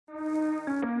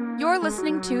You're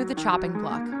listening to The Chopping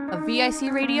Block, a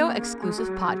VIC Radio exclusive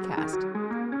podcast.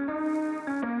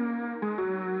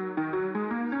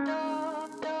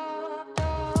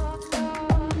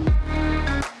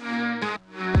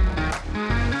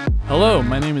 Hello,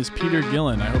 my name is Peter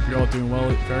Gillen. I hope you're all doing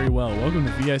very well. Welcome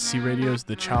to VIC Radio's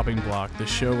The Chopping Block, the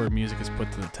show where music is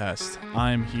put to the test.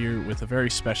 I'm here with a very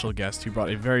special guest who brought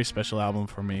a very special album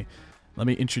for me. Let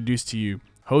me introduce to you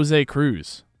Jose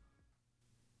Cruz.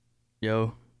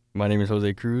 Yo, my name is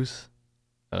Jose Cruz.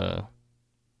 I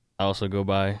also go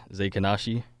by ZAY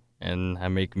KANASHI, and I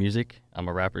make music. I'm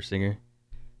a rapper, singer.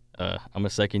 I'm a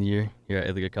second year here at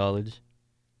Ithaca College,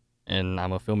 and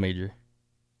I'm a film major.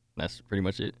 That's pretty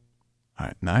much it. All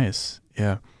right, nice.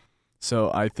 Yeah. So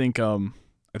I think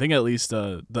at least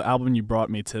the album you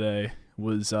brought me today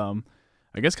was I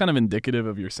guess kind of indicative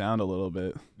of your sound a little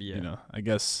bit. Yeah. You know, I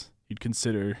guess you'd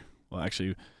consider, well,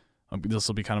 actually this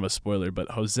will be kind of a spoiler, but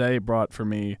Jose brought for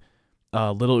me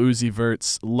Lil Uzi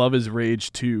Vert's Luv Is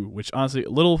Rage 2, which honestly, a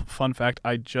little fun fact,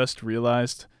 I just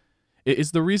realized,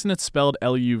 is the reason it's spelled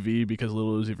Luv because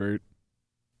Lil Uzi Vert?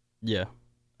 Yeah.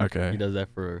 Okay. He does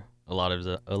that for a lot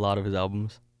of his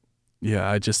albums. Yeah,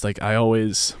 I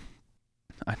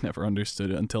never understood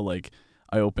it until like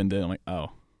I opened it. I'm like, oh,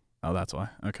 that's why.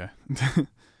 Okay.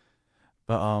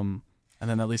 But and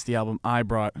then at least the album I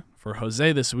brought for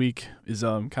Jose this week is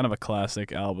kind of a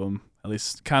classic album. At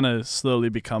least kind of slowly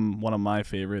become one of my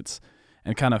favorites,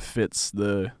 and kind of fits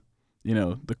the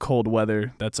cold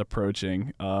weather that's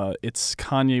approaching. It's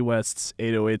Kanye West's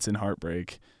 808s and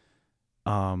Heartbreak.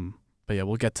 But yeah,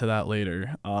 we'll get to that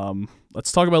later.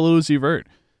 Let's talk about Lil Uzi Vert.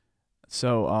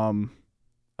 So,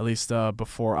 at least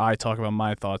before I talk about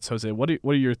my thoughts, Jose, what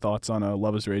are your thoughts on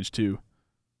Luv Is Rage 2?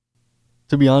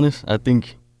 To be honest, I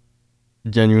think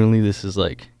genuinely this is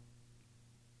like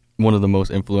one of the most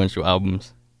influential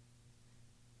albums.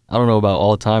 I don't know about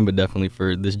all time, but definitely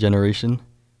for this generation.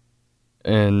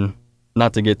 And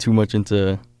not to get too much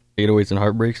into 808s and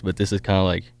Heartbreaks, but this is kind of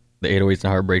like the 808s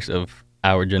and Heartbreaks of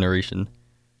our generation.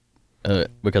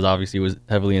 Because obviously it was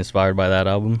heavily inspired by that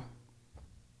album.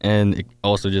 And it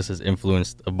also just has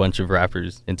influenced a bunch of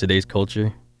rappers in today's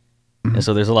culture. Mm-hmm. And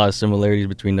so there's a lot of similarities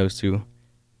between those two.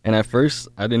 And at first,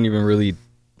 I didn't even really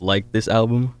like this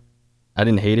album. I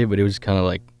didn't hate it, but it was kind of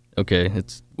like, okay,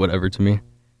 it's whatever to me.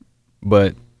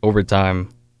 But over time,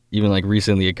 even like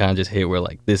recently, it kind of just hit where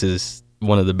like this is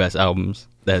one of the best albums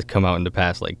that has come out in the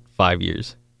past like 5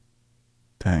 years.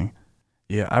 Dang.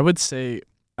 Yeah, I wouldn't say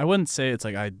it's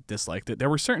like I disliked it.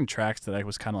 There were certain tracks that I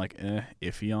was kind of like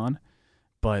iffy on.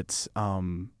 But,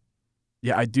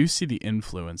 yeah, I do see the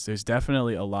influence. There's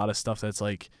definitely a lot of stuff that's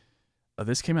like,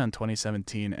 this came out in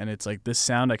 2017, and it's like this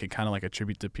sound I could kind of like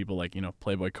attribute to people like,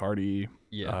 Playboi Carti,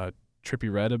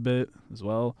 Trippie Redd a bit as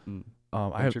well. When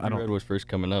Trippie Redd was first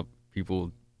coming up,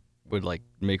 people would like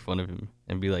make fun of him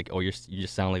and be like, oh, you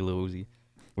just sound like Lil Uzi,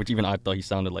 which even I thought he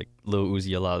sounded like Lil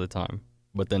Uzi a lot of the time.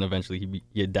 But then eventually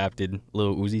he adapted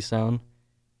Lil Uzi's sound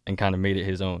and kind of made it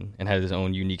his own and had his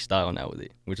own unique style now with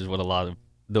it, which is what a lot of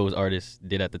those artists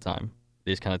did at the time.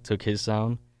 They just kind of took his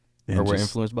sound or were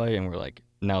influenced by it and were like,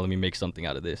 now let me make something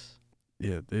out of this.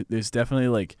 Yeah, there's definitely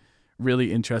like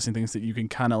really interesting things that you can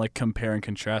kind of like compare and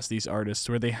contrast these artists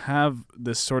where they have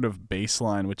this sort of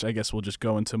baseline, which I guess we'll just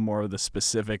go into more of the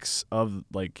specifics of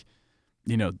like,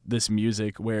 this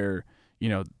music where,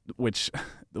 which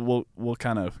we'll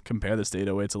kind of compare this to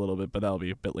 808s a little bit, but that'll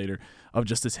be a bit later, of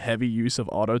just this heavy use of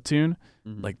auto-tune.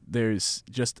 Mm-hmm. Like there's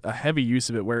just a heavy use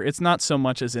of it where it's not so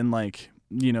much as in like,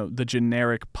 the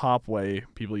generic pop way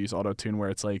people use auto-tune where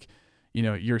it's like,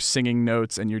 you're singing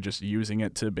notes and you're just using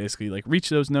it to basically like reach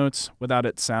those notes without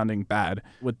it sounding bad.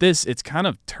 With this, it's kind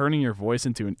of turning your voice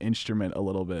into an instrument a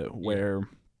little bit where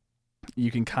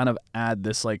you can kind of add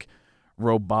this like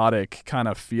robotic kind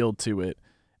of feel to it.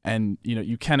 And,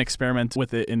 you can experiment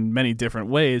with it in many different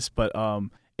ways, but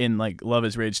in like Luv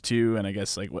Is Rage 2 and I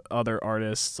guess like with other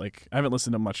artists, like I haven't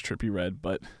listened to much Trippie Redd,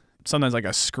 but sometimes like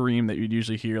a scream that you'd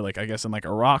usually hear, like I guess in like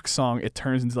a rock song, it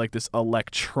turns into like this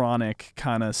electronic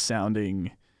kind of sounding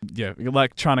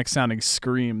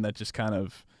scream that just kind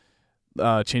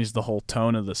of changes the whole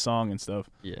tone of the song and stuff.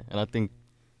 Yeah, and I think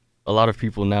a lot of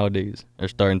people nowadays are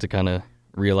starting to kind of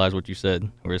realize what you said,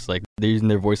 where it's like they're using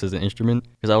their voice as an instrument.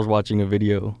 Because I was watching a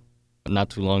video not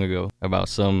too long ago about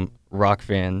some rock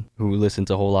fan who listened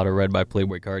to a whole lot of Red by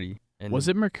Playboi Carti. And was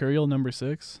it Mercurial number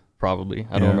 6? Probably.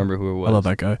 I don't remember who it was. I love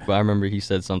that guy. But I remember he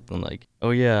said something like,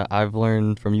 oh yeah, I've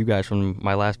learned from you guys from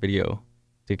my last video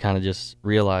to kind of just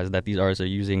realize that these artists are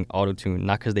using auto-tune,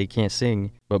 not because they can't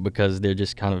sing, but because they're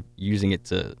just kind of using it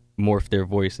to morph their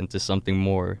voice into something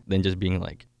more than just being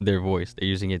like their voice. They're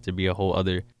using it to be a whole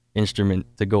other instrument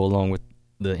to go along with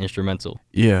the instrumental.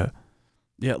 Yeah.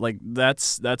 Yeah, like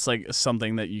that's like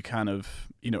something that you kind of,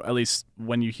 at least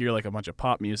when you hear like a bunch of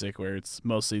pop music where it's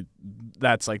mostly,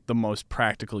 that's like the most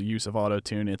practical use of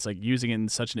auto-tune. It's like using it in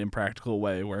such an impractical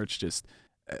way where it's just,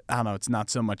 I don't know, it's not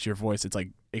so much your voice, it's like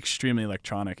extremely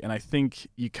electronic. And I think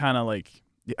you kind of like,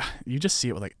 you just see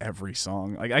it with like every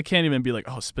song. Like I can't even be like,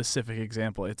 oh, specific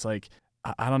example. It's like,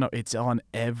 I don't know, it's on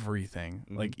everything.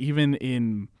 Mm-hmm. Like even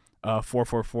in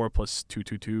 444 plus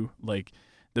 222, like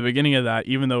the beginning of that,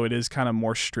 even though it is kind of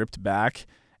more stripped back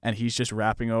and he's just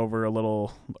rapping over a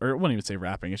little, or I wouldn't even say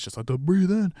rapping, it's just like the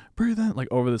breathe in, like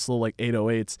over this little like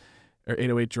 808s or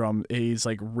 808 drum. He's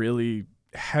like really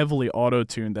heavily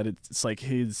auto-tuned that it's like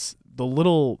the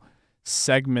little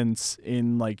segments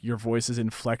in like your voice's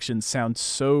inflection sound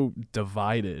so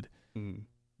divided.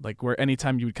 Like where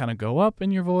anytime you would kind of go up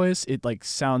in your voice, it like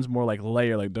sounds more like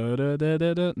layer, like da da da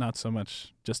da da, not so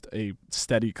much just a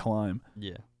steady climb.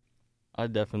 Yeah. I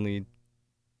definitely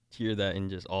hear that in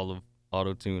just all of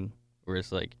auto-tune, where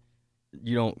it's like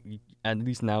at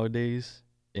least nowadays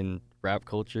in rap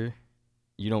culture,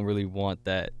 you don't really want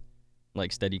that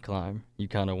like steady climb. You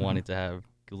kind of want it to have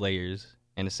layers,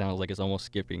 and it sounds like it's almost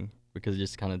skipping because it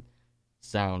just kind of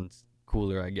sounds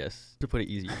cooler, I guess, to put it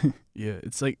easier. Yeah,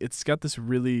 it's like it's got this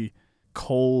really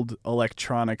cold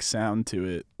electronic sound to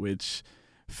it, which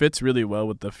fits really well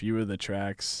with a few of the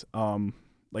tracks.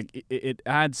 Like it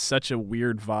adds such a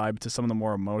weird vibe to some of the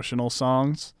more emotional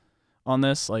songs on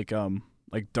this, like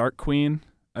Dark Queen.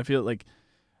 I feel like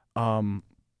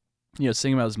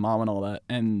singing about his mom and all that,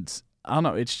 and I don't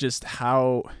know, it's just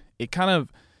how it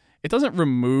doesn't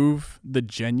remove the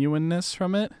genuineness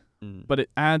from it, but it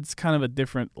adds kind of a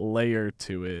different layer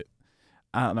to it.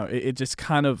 I don't know, it just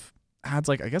kind of adds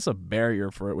like, I guess, a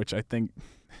barrier for it, which I think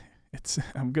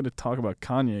I'm gonna talk about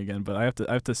Kanye again, but I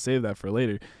have to save that for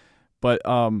later. But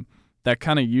that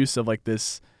kind of use of like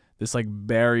this like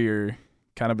barrier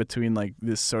kind of between like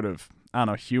this sort of, I don't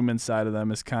know, human side of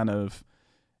them is kind of,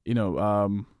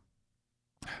 kind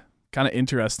of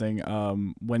interesting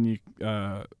when you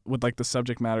with like the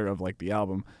subject matter of like the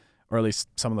album, or at least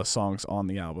some of the songs on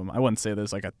the album. I wouldn't say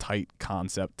there's like a tight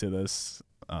concept to this.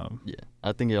 Yeah,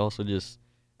 I think it also just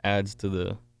adds to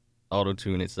the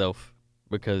auto-tune itself,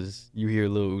 because you hear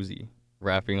Lil Uzi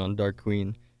rapping on Dark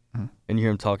Queen, and you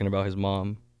hear him talking about his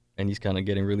mom, and he's kind of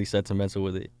getting really sentimental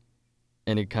with it.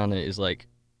 And it kind of is like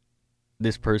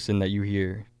this person that you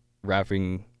hear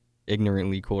rapping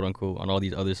ignorantly, quote unquote, on all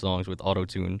these other songs with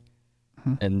auto-tune,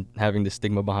 and having the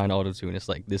stigma behind auto-tune. It's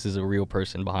like, this is a real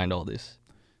person behind all this.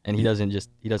 And he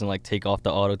doesn't like take off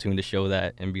the auto-tune to show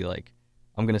that and be like,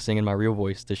 I'm going to sing in my real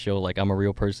voice to show like I'm a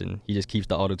real person. He just keeps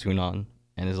the auto-tune on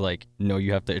and is like, no,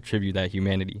 you have to attribute that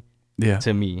humanity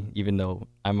to me, even though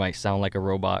I might sound like a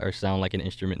robot or sound like an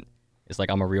instrument. It's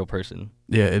like I'm a real person.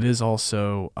 Yeah, it is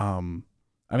also, I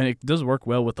mean, it does work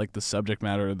well with like the subject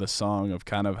matter of the song, of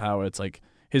kind of how it's like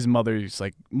his mother's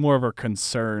like more of a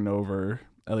concern over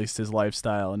at least his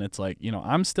lifestyle. And it's like,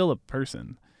 I'm still a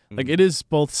person. Like it is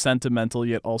both sentimental,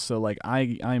 yet also like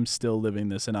I'm still living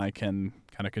this and I can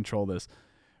kind of control this,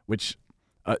 which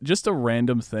just a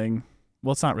random thing.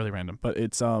 Well, it's not really random, but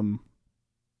it's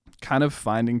kind of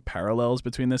finding parallels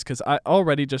between this, because I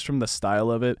already, just from the style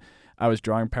of it, I was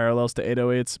drawing parallels to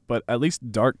 808s, but at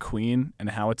least Dark Queen and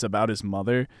how it's about his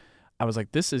mother, I was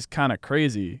like, this is kind of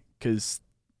crazy, because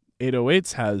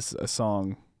 808s has a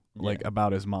song like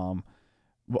about his mom.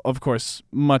 Well, of course,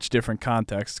 much different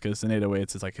context, because in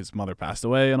 808s it's like his mother passed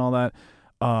away and all that.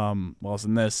 Whilst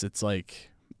in this, it's like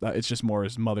it's just more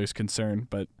his mother's concern.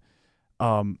 But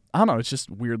I don't know, it's just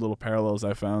weird little parallels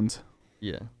I found.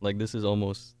 Yeah, like this is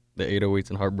almost the 808s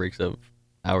and Heartbreaks of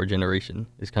our generation.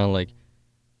 It's kind of like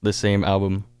the same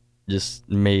album, just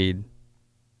made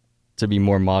to be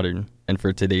more modern and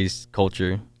for today's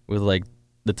culture, with like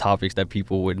the topics that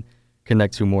people would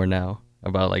connect to more now,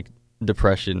 about like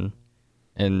depression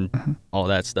and all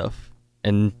that stuff.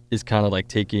 And it's kind of like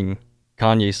taking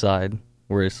Kanye's side,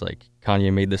 where it's like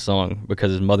Kanye made this song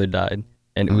because his mother died,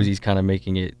 and Uzi's kind of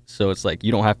making it so it's like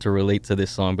you don't have to relate to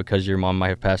this song because your mom might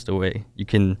have passed away. You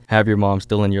can have your mom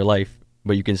still in your life,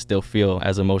 but you can still feel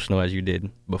as emotional as you did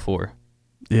before.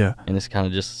 Yeah. And it's kind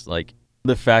of just like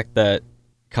the fact that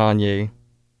Kanye,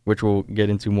 which we'll get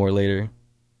into more later,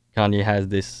 Kanye has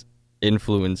this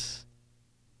influence,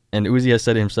 and Uzi has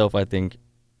said it himself, I think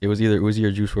it was either Uzi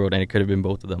or Juice WRLD, and it could have been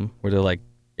both of them, where they're like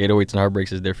 808s and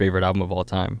Heartbreaks is their favorite album of all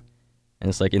time. And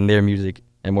it's like in their music,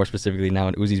 and more specifically now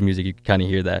in Uzi's music, you can kind of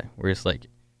hear that, where it's like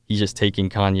he's just taking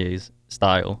Kanye's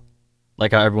style,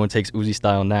 like how everyone takes Uzi's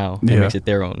style now and makes it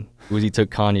their own. Uzi took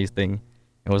Kanye's thing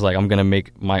and was like, I'm gonna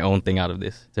make my own thing out of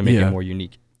this to make it more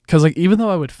unique. Because like even though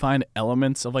I would find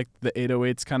elements of like the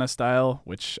 808s kind of style,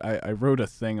 which I wrote a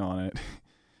thing on it.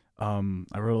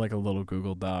 I wrote like a little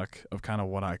Google Doc of kind of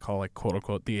what I call like quote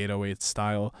unquote the 808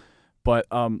 style, but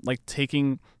like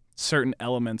taking certain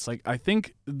elements, like I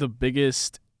think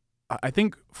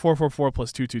 444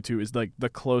 plus 222 is like the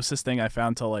closest thing I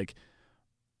found to like,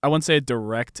 I wouldn't say a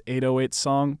direct 808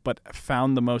 song, but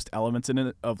found the most elements in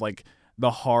it of like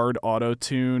the hard auto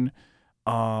tune,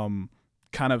 kind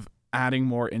of adding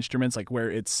more instruments, like where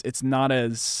it's not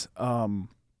as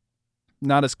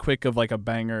quick of like a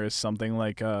banger as something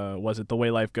like was it The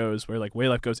Way Life Goes, where like Way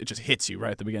Life Goes, it just hits you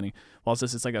right at the beginning. While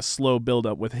it's like a slow build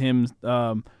up with him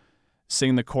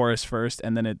sing the chorus first,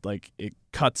 and then it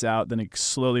cuts out, then it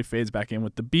slowly fades back in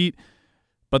with the beat.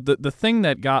 But the thing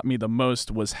that got me the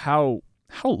most was how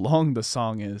long the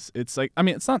song is. It's like, I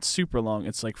mean, it's not super long.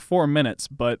 It's like 4 minutes,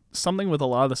 but something with a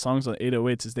lot of the songs on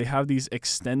 808s is they have these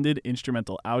extended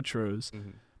instrumental outros.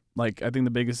 Mm-hmm. Like I think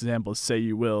the biggest example is Say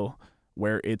You Will,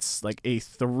 where it's like a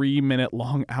 3-minute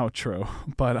long outro.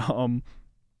 But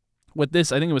with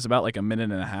this, I think it was about like a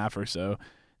minute and a half or so.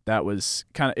 That was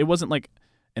kind of, it wasn't like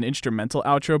an instrumental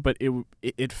outro, but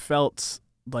it felt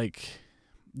like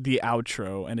the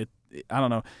outro, and it I don't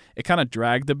know, it kind of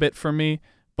dragged a bit for me,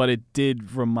 but it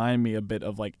did remind me a bit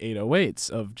of like 808s,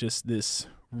 of just this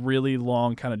really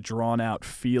long kind of drawn out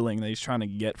feeling that he's trying to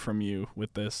get from you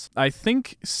with this. I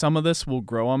think some of this will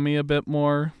grow on me a bit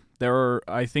more.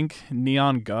 I think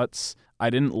Neon Guts, I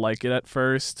didn't like it at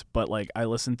first, but like I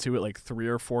listened to it like 3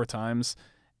 or 4 times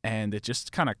and it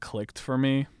just kind of clicked for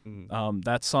me.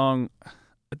 That song,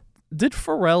 did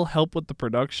Pharrell help with the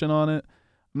production on it?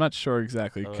 I'm not sure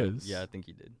exactly, because yeah, I think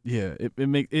he did. Yeah,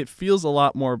 it feels a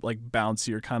lot more like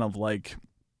bouncier, kind of like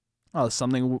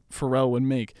something Pharrell would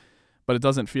make, but it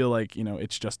doesn't feel like,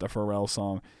 it's just a Pharrell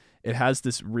song. It has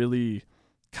this really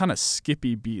kind of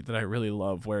skippy beat that I really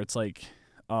love, where it's like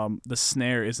the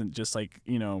snare isn't just like,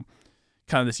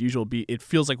 kind of this usual beat. It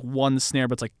feels like one snare,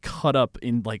 but it's like cut up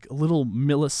in like little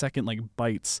millisecond like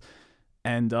bites.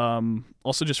 And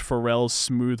also just Pharrell's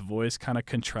smooth voice kind of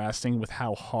contrasting with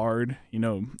how hard,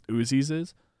 Uzi's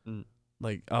is.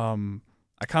 Like,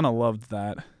 I kind of loved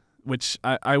that, which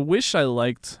I wish I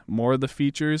liked more of the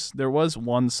features. There was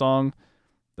one song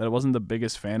that I wasn't the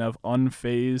biggest fan of,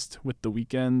 Unfazed with The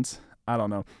Weeknd. I don't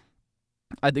know.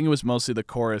 I think it was mostly the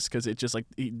chorus, because it just like,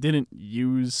 he didn't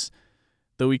use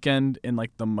The Weeknd in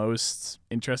like the most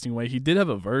interesting way. He did have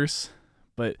a verse,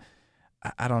 but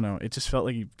I don't know. It just felt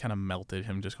like he kind of melted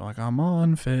him, just going like, I'm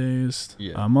unfazed.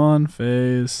 Yeah. I'm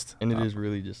unfazed. And it is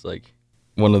really just like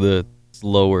one of the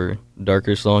slower,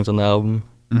 darker songs on the album,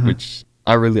 which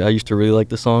I used to really like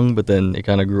the song, but then it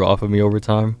kind of grew off of me over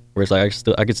time. Where it's like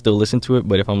I could still listen to it,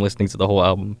 but if I'm listening to the whole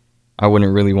album, I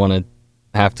wouldn't really want to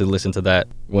have to listen to that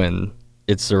when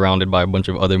it's surrounded by a bunch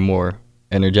of other more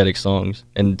energetic songs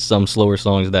and some slower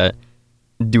songs that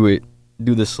do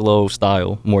the slow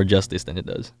style more justice than it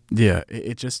does. Yeah,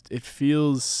 it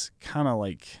feels kind of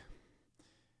like,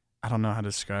 I don't know how to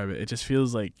describe it. It just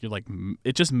feels like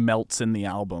it just melts in the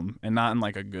album, and not in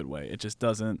like a good way. It just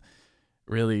doesn't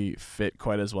really fit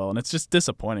quite as well, and it's just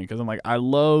disappointing, because I'm like, I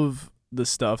love the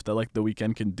stuff that like The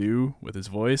Weeknd can do with his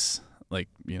voice, like,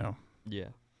 Yeah.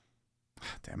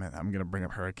 Damn it, I'm gonna bring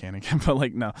up Hurricane again, but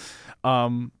like no,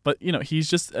 but he's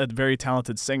just a very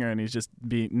talented singer, and he's just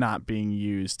not being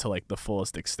used to like the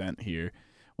fullest extent here.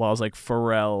 While I was like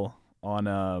Pharrell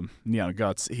on Neon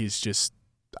Guts, he's just,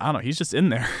 I don't know, he's just in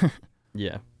there.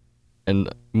 Yeah, and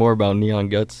more about Neon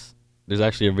Guts. There's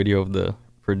actually a video of the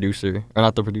producer, or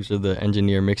not the producer, the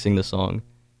engineer mixing the song,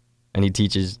 and he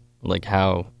teaches like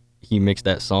how he mixed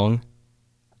that song,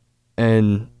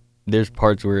 and there's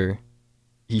parts where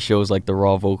he shows like the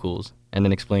raw vocals and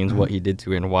then explains what he did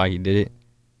to it and why he did it.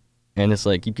 And it's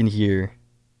like, you can hear,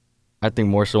 I think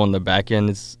more so on the back end,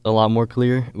 it's a lot more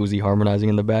clear, Uzi harmonizing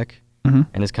in the back. And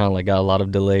it's kind of like got a lot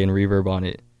of delay and reverb on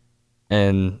it.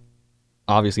 And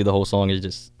obviously the whole song is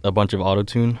just a bunch of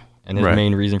auto-tune. And his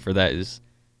main reason for that is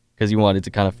because he wanted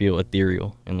to kind of feel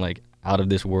ethereal and like out of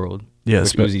this world, which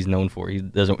Uzi's known for. He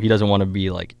doesn't want to be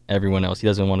like everyone else. He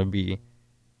doesn't want to be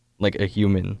like a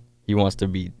human. He wants to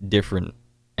be different.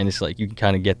 And it's like, you can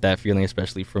kind of get that feeling,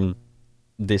 especially from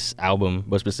this album,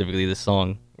 but specifically this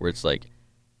song, where it's like,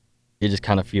 it just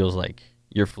kind of feels like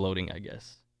you're floating, I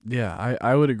guess. Yeah,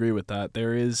 I would agree with that.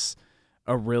 There is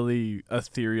a really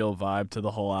ethereal vibe to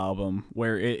the whole album,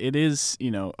 where it is,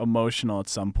 emotional at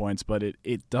some points, but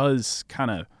it does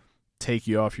kind of take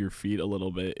you off your feet a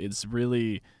little bit. It's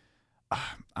really,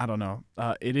 I don't know.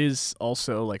 It is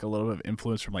also like a little bit of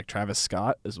influence from like Travis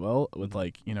Scott as well, with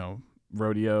like,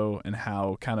 Rodeo, and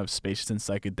how kind of spacious and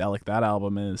psychedelic that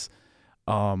album is.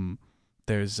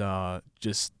 there's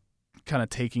just kind of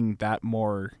taking that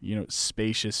more,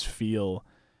 spacious feel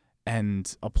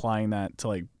and applying that to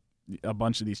like a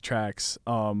bunch of these tracks.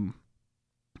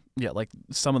 Like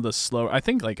some of the slow, I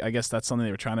think like, I guess that's something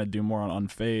they were trying to do more on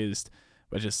Unfazed,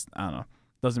 but just, I don't know,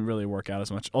 doesn't really work out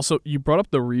as much. Also, you brought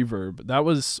up the reverb. That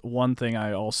was one thing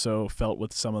I also felt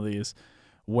with some of these,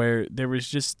 where there was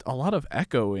just a lot of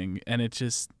echoing, and it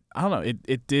just, I don't know,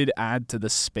 it did add to the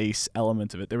space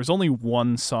element of it. There was only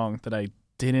one song that I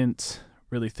didn't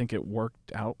really think it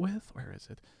worked out with. Where is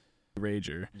it?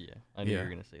 Rager. Yeah, I knew you were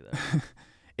going to say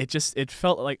that. It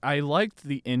felt like I liked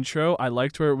the intro. I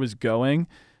liked where it was going,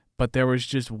 but there was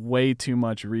just way too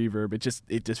much reverb.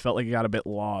 It just felt like it got a bit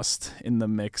lost in the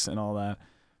mix and all that.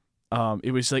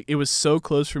 It was so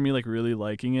close for me, like really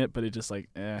liking it, but it just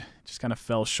just kind of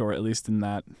fell short, at least in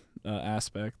that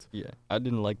aspect. Yeah, I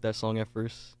didn't like that song at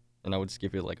first, and I would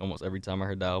skip it like almost every time I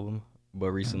heard the album.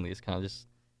 But recently, it's kind of just,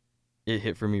 it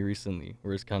hit for me recently,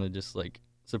 where it's kind of just like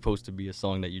supposed to be a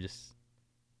song that you just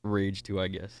rage to, I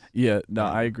guess. Yeah, no,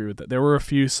 I agree with that. There were a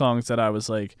few songs that I was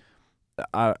like,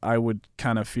 I would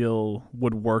kind of feel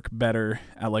would work better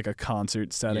at like a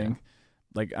concert setting. Yeah.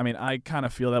 Like, I mean, I kind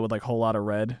of feel that with like Whole Lotta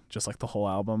Red, just like the whole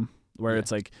album, where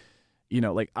it's like,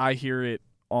 like I hear it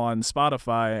on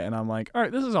Spotify and I'm like, all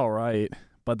right, this is all right.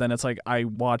 But then it's like I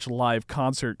watch live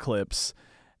concert clips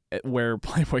where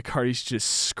Playboi Carti's just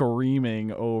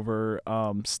screaming over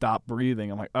Stop Breathing.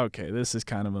 I'm like, okay, this is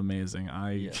kind of amazing.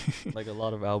 Like a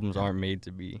lot of albums aren't made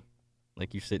to be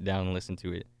like you sit down and listen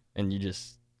to it and you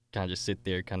just kind of just sit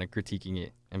there kind of critiquing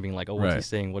it and being like, oh, what's he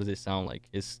saying? What does it sound like?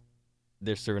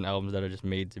 There's certain albums that are just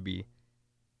made to be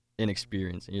an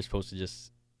experience, and you're supposed to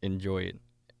just enjoy it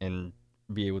and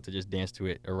be able to just dance to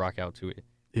it or rock out to it.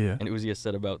 Yeah. And Uzi has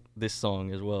said about this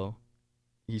song as well.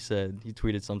 He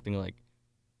tweeted something like,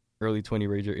 "Early 20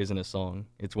 Rager isn't a song.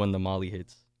 It's when the Molly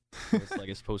hits." So it's like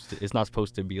it's not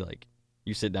supposed to be like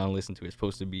you sit down and listen to it. It's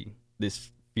supposed to be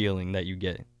this feeling that you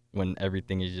get when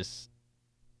everything is just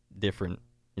different.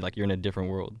 Like you're in a different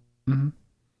world. Mm-hmm.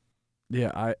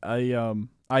 Yeah,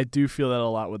 I do feel that a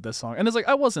lot with this song. And it's like,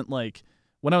 I wasn't like,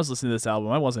 when I was listening to this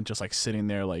album, I wasn't just like sitting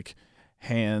there like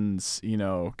hands,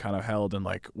 kind of held and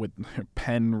like with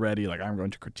pen ready, like I'm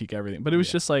going to critique everything. But it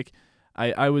was just like,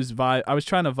 I was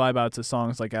trying to vibe out to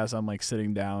songs like as I'm like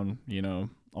sitting down,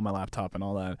 on my laptop and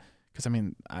all that. Cause I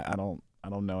mean, I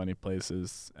don't know any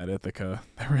places at Ithaca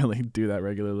that really do that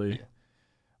regularly. Yeah.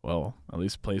 Well, at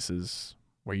least places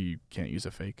where you can't use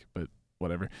a fake, but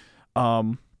whatever.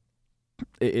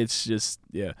 It's just,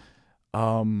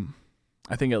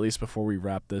 I think at least before we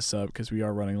wrap this up, because we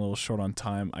are running a little short on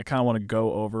time, I kind of want to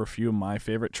go over a few of my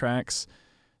favorite tracks.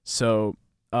 So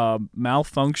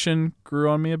Malfunction grew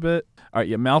on me a bit. All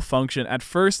right, Malfunction. At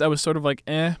first I was sort of like,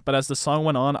 but as the song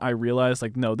went on, I realized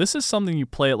like, no, this is something you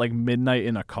play at like midnight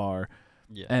in a car.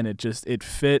 Yeah. And it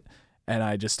fit, and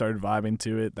I just started vibing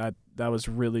to it. That was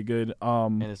really good.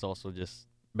 And it's also just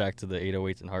back to the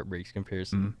 808s and Heartbreaks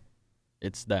comparison. Mm-hmm.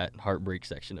 It's that heartbreak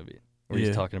section of it where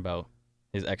he's talking about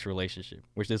his ex-relationship,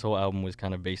 which this whole album was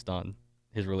kind of based on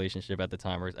his relationship at the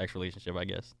time, or his ex-relationship, I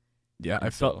guess. Yeah, and I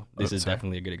felt this is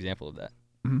definitely a good example of that.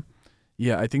 Mm-hmm.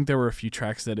 Yeah, I think there were a few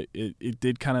tracks that it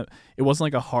did kind of, it wasn't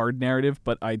like a hard narrative,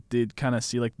 but I did kind of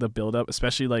see like the build-up,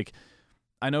 especially like,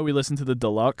 I know we listened to the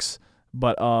deluxe,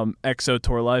 but EXO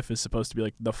Tour Life is supposed to be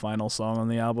like the final song on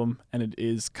the album, and it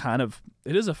is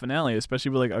a finale,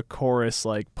 especially with like a chorus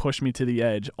like "Push me to the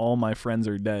edge, all my friends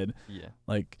are dead." Yeah,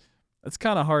 like that's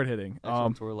kind of hard hitting.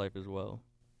 EXO Tour Life as well.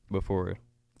 Before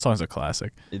song's a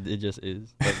classic. It just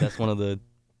is. Like that's one of the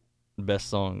best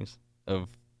songs of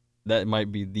that. Might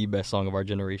be the best song of our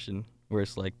generation. Where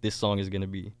it's like this song is gonna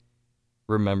be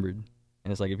remembered,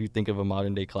 and it's like if you think of a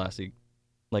modern day classic,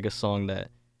 like a song that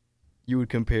you would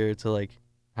compare to like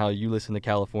how you listen to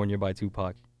California by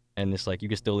Tupac, and it's like you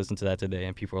can still listen to that today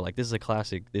and people are like, this is a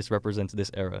classic, this represents this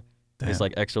era. Damn. It's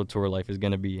like EXO Tour Life is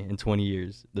going to be in 20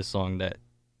 years the song that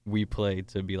we play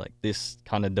to be like, this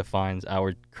kind of defines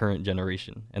our current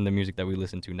generation and the music that we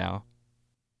listen to now.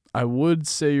 I would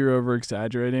say you're over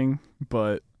exaggerating,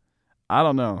 but I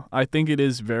don't know. I think it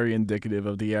is very indicative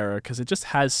of the era because it just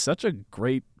has such a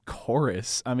great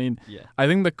chorus. I mean, I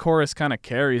think the chorus kind of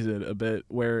carries it a bit,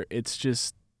 where it's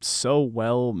just so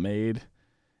well made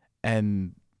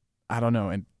and I don't know,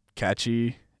 and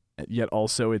catchy, yet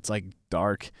also it's like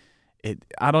dark.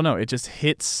 I don't know, it just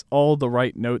hits all the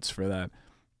right notes for that.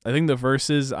 I think the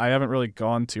verses, I haven't really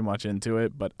gone too much into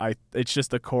it, but it's just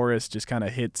the chorus just kind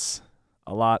of hits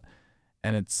a lot,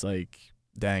 and it's like,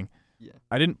 dang. Yeah.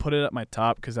 I didn't put it at my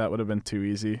top because that would have been too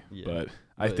easy, but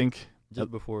I think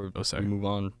just before we move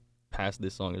on past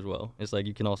this song as well, it's like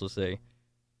you can also say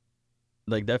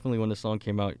like definitely when the song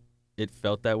came out, it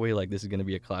felt that way. Like this is gonna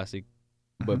be a classic,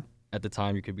 but at the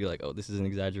time you could be like, oh, this is an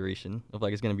exaggeration of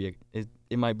like it's gonna be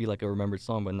it might be like a remembered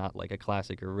song, but not like a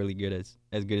classic or really good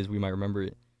as good as we might remember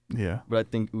it. Yeah. But I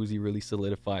think Uzi really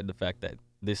solidified the fact that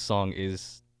this song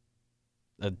is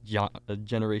a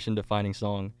generation defining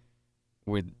song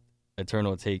with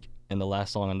Eternal Take, and the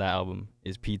last song on that album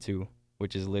is P2,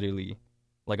 which is literally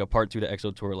like a part 2 to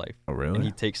EXO Tour Life. Oh, really? And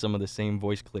he takes some of the same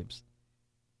voice clips,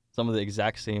 some of the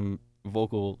exact same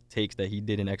vocal takes that he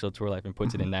did in EXO Tour Life and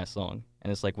puts it in that song.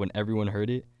 And it's like when everyone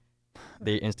heard it,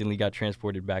 they instantly got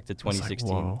transported back to 2016,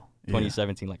 like,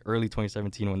 2017, like early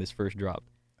 2017 when this first dropped.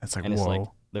 It's like, and it's whoa. like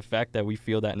the fact that we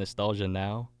feel that nostalgia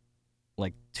now,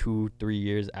 like 2-3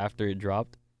 years after it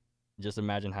dropped, just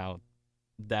imagine how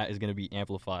that is going to be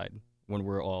amplified when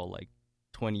we're all like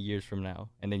 20 years from now,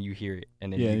 and then you hear it,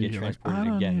 and then you get transported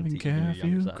like, again I don't even to care your if you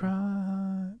younger side.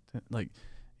 cry. Like,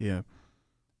 yeah.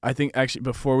 I think actually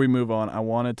before we move on, I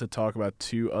wanted to talk about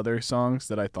 2 other songs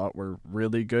that I thought were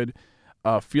really good.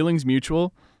 Feelings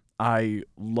Mutual, I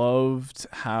loved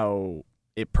how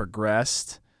it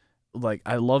progressed. Like,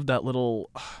 I love that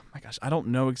little, oh my gosh, I don't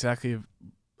know exactly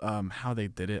how they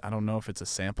did it. I don't know if it's a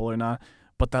sample or not,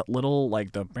 but that little,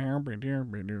 like, the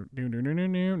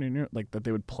like that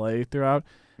they would play throughout,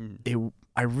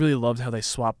 I really loved how they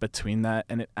swapped between that,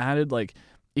 and it added, like,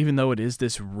 even though it is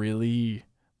this really,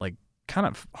 like, kind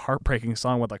of heartbreaking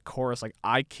song with a chorus, like,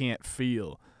 I can't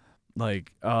feel,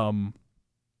 like, I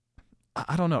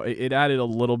don't know, it added a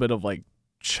little bit of, like,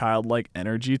 childlike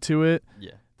energy to it.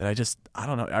 Yeah. That I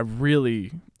don't know, I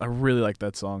really like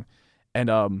that song.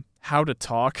 And How to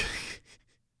Talk,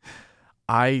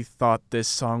 I thought this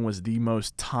song was the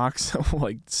most toxic,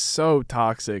 like, so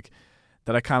toxic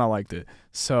that I kind of liked it.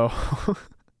 So,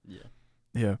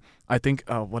 yeah. I think,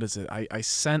 what is it? I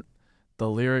sent the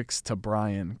lyrics to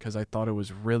Brian because I thought it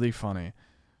was really funny.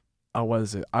 What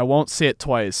is it? I won't say it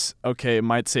twice. Okay,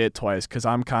 might say it twice because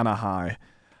I'm kind of high.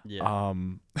 Yeah.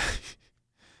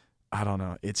 I don't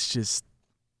know. It's just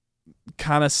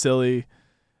kind of silly.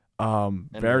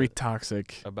 Very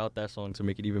toxic. About that song, to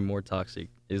make it even more toxic,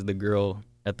 is the girl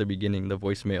at the beginning, the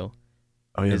voicemail.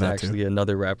 Oh, yeah, is that actually too.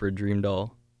 another rapper, Dream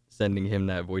Doll, sending him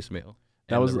that voicemail.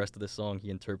 That and was the rest of the song, he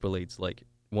interpolates like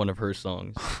one of her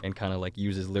songs and kind of like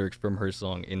uses lyrics from her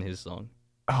song in his song.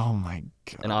 Oh my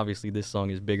god. And obviously, this song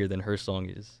is bigger than her song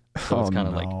is, so it's kind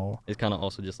of like it's kind of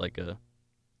also just like a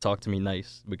talk to me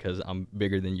nice because I'm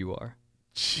bigger than you are.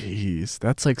 Jeez,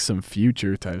 that's like some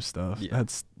Future type stuff. Yeah.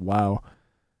 That's wow.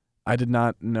 I did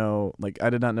not know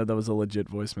that was a legit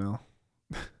voicemail.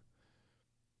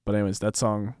 But anyways, that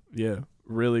song, yeah,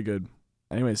 really good.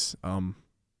 Anyways, do you want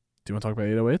to talk about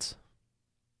 808s?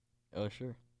 Oh,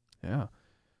 sure. Yeah.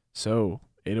 So,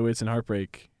 808s and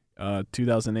Heartbreak,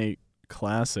 2008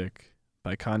 classic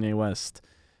by Kanye West.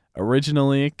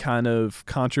 Originally kind of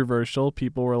controversial.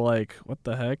 People were like, what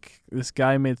the heck? This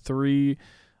guy made 3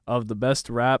 of the best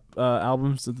rap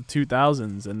albums of the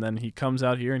 2000s, and then he comes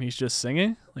out here and he's just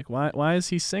singing? Like, why is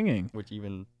he singing? Which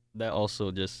even, that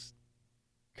also just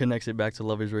connects it back to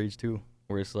Luv Is Rage too,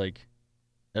 where it's like,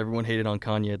 everyone hated on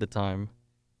Kanye at the time,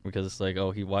 because it's like,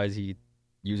 oh, why is he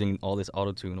using all this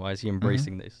auto-tune? Why is he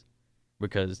embracing this?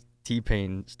 Because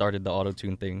T-Pain started the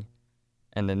auto-tune thing,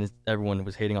 and then everyone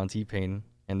was hating on T-Pain,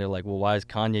 and they're like, well, why is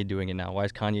Kanye doing it now? Why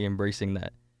is Kanye embracing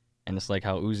that? And it's like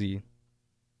how Uzi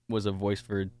was a voice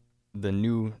for the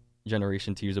new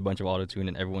generation to use a bunch of auto-tune,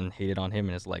 and everyone hated on him,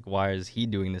 and it's like, why is he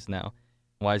doing this now?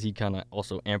 Why is he kind of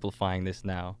also amplifying this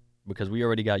now? Because we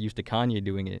already got used to Kanye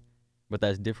doing it, but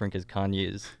that's different because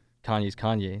Kanye's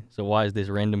Kanye. So why is this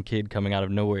random kid coming out of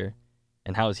nowhere,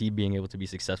 and how is he being able to be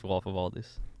successful off of all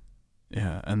this?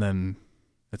 Yeah, and then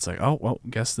it's like, oh, well,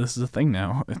 guess this is a thing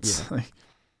now. It's like,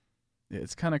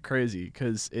 it's kind of crazy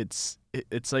because it's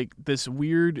like this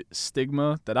weird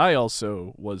stigma that I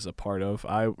also was a part of.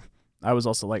 I was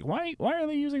also like, why are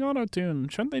they using auto-tune?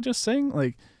 Shouldn't they just sing?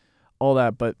 Like, all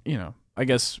that. But, you know, I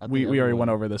guess we already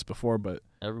went over this before, but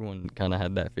everyone kind of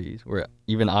had that phase where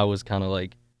even I was kind of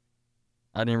like,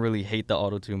 I didn't really hate the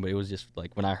auto-tune, but it was just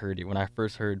like when I heard it. When I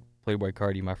first heard Playboy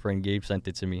Cardi, my friend Gabe sent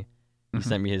it to me. He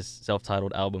sent me his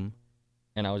self-titled album,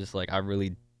 and I was just like, I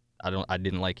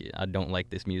didn't like it. I don't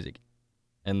like this music.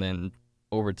 And then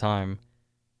over time,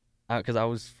 because I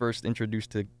was first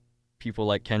introduced to people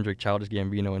like Kendrick, Childish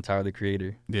Gambino, and Tyler the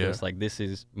Creator. Yeah. So it's like, this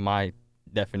is my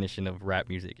definition of rap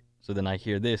music. So then I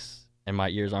hear this, and my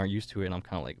ears aren't used to it, and I'm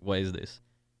kind of like, what is this?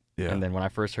 yeah. And then when I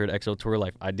first heard EXO Tour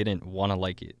Life, I didn't want to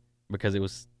like it because it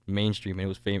was mainstream and it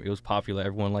was famous, it was popular,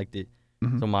 everyone liked it.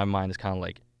 So my mind is kind of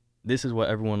like, this is what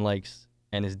everyone likes,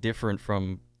 and it's different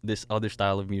from this other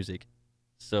style of music,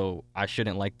 so I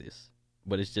shouldn't like this.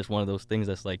 but it's just one of those things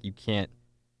that's like you can't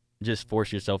just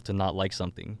force yourself to not like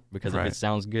something, because if it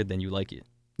sounds good, then you like it.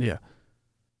 Yeah.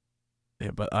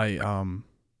 Yeah, but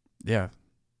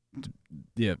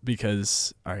yeah,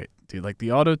 because, all right, dude, like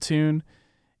the auto-tune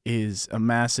is a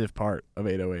massive part of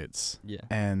 808s. Yeah.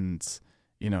 And,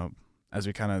 as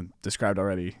we kind of described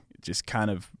already, just kind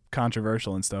of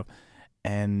controversial and stuff.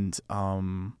 And,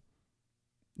 I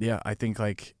think,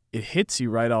 like, it hits you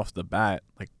right off the bat.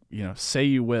 Like, Say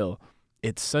You Will.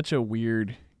 It's such a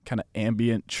weird kind of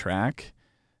ambient track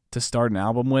to start an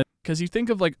album with. Because you think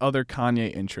of, like, other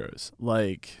Kanye intros.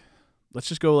 Like, let's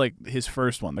just go, like, his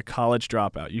first one, The College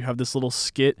Dropout. You have this little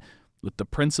skit with the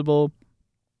principal,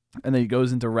 and then he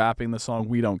goes into rapping the song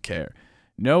We Don't Care.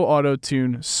 No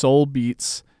auto-tune, soul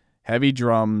beats, heavy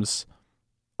drums,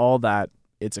 all that.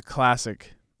 It's a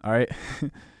classic, all right?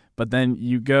 But then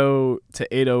you go to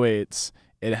 808s,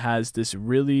 it has this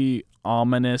really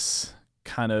ominous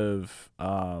kind of,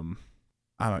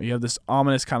 you have this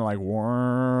ominous kind of like,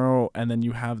 whoa, and then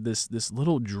you have this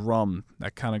little drum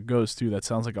that kind of goes through that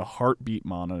sounds like a heartbeat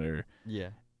monitor. Yeah.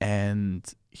 And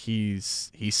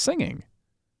he's singing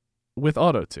with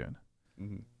auto-tune.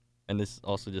 Mm-hmm. And this is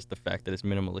also just the fact that it's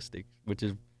minimalistic, which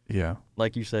is, yeah,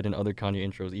 like you said in other Kanye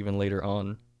intros, even later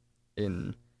on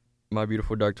in My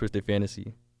Beautiful Dark Twisted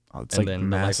Fantasy, it's and like then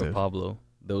massive. The Life of Pablo,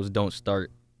 those don't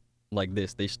start like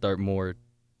this. They start more,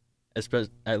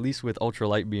 at least with Ultra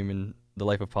Light Beam and The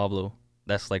Life of Pablo,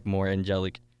 that's like more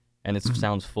angelic, and it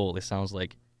sounds full. It sounds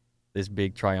like this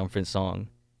big triumphant song.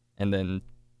 And then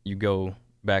you go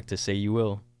back to Say You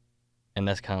Will, and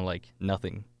that's kind of like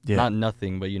nothing. Yeah. Not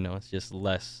nothing, but it's just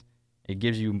less. It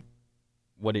gives you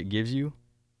what it gives you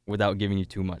without giving you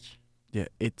too much. Yeah,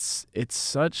 it's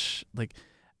such, like,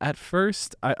 at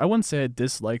first, I wouldn't say I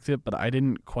disliked it, but I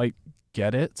didn't quite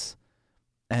get it.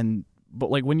 But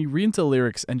like when you read into the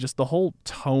lyrics and just the whole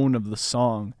tone of the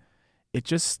song,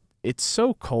 it's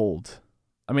so cold.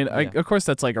 I mean, Yeah. Of course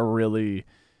that's like a really,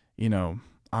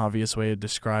 obvious way of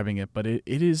describing it, but it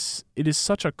is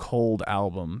such a cold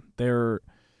album.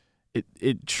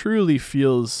 It truly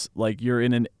feels like you're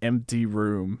in an empty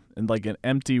room, and like an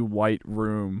empty white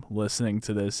room, listening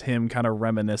to this, him kind of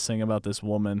reminiscing about this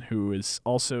woman who is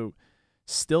also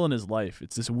still in his life.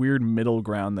 It's this weird middle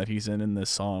ground that he's in this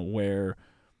song where,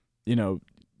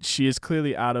 she is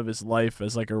clearly out of his life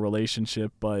as like a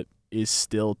relationship, but is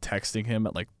still texting him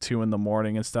at like 2 a.m.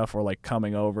 and stuff, or like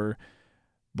coming over.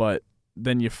 But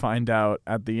then you find out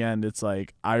at the end, it's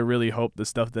like, I really hope the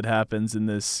stuff that happens in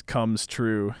this comes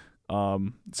true.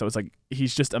 So it's like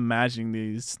he's just imagining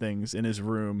these things in his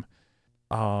room.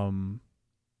 Oh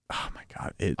my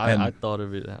God! I thought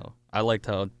of it how I liked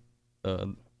how I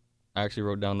actually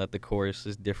wrote down that the chorus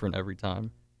is different every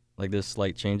time. Like there's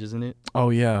slight changes in it. Oh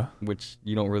yeah. Which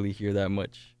you don't really hear that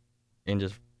much in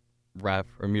just rap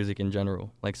or music in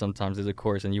general. Like sometimes there's a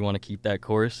chorus and you want to keep that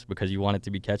chorus because you want it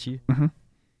to be catchy. Mm-hmm.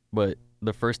 But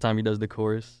the first time he does the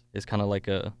chorus, it's kind of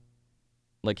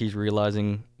like he's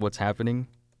realizing what's happening.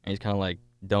 And he's kind of like,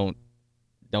 don't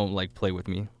like play with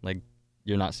me. Like,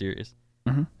 you're not serious.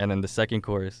 Mm-hmm. And then the second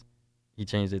chorus, he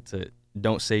changed it to,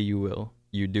 don't say you will,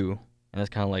 you do. And it's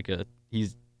kind of like it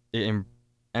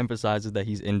emphasizes that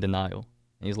he's in denial.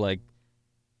 And he's like,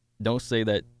 don't say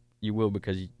that you will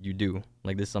because you do.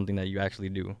 Like, this is something that you actually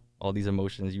do. All these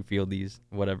emotions, you feel these,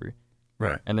 whatever.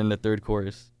 Right. And then the third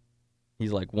chorus,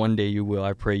 he's like, one day you will,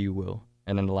 I pray you will.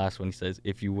 And then the last one, he says,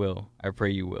 if you will, I pray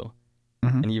you will.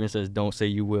 Mm-hmm. And he even says, don't say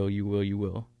you will, you will, you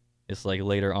will. It's like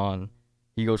later on,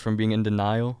 he goes from being in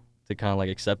denial to kind of like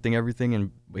accepting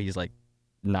everything, but he's like,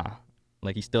 nah.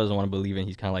 Like he still doesn't want to believe it.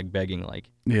 He's kind of like begging,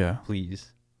 like, yeah,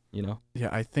 please, Yeah,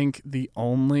 I think the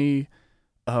only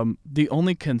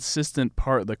consistent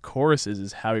part of the chorus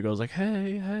is how he goes like,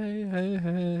 hey, hey, hey,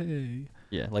 hey.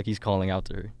 Yeah, like he's calling out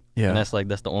to her. Yeah. And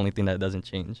that's the only thing that doesn't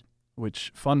change.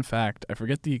 Which, fun fact, I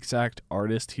forget the exact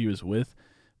artist he was with,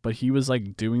 but he was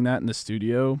like doing that in the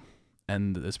studio,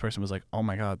 and this person was like, oh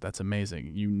my God, that's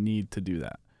amazing. You need to do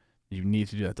that. You need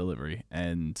to do that delivery.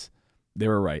 And they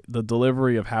were right. The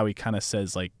delivery of how he kind of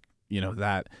says like,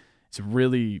 that, it's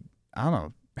really, I don't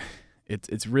know,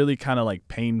 it's really kind of like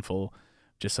painful,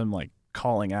 just some like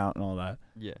calling out and all that.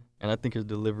 Yeah. And I think his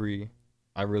delivery,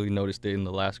 I really noticed it in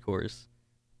the last chorus.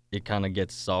 It kind of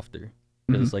gets softer.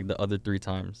 Because it's like the other 3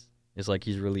 times, it's like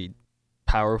he's really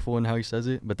powerful in how he says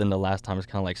it, but then the last time it's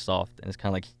kind of like soft, and it's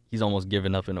kind of like he's almost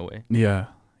given up in a way. Yeah,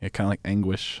 kind of like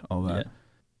anguish, all that. Yeah.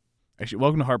 Actually,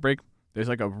 Welcome to Heartbreak, there's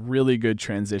like a really good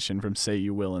transition from Say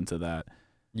You Will into that.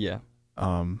 Yeah.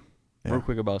 Yeah. Real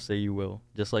quick about Say You Will,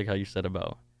 just like how you said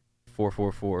about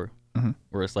 444, mm-hmm.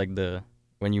 where it's like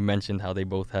when you mentioned how they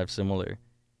both have similar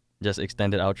just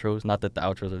extended outros. Not that the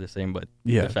outros are the same, but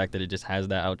Yeah. the fact that it just has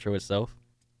that outro itself.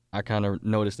 I kind of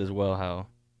noticed as well how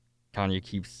Kanye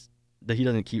he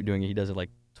doesn't keep doing it. He does it like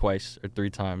twice or 3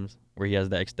 times where he has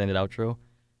that extended outro.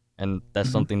 And that's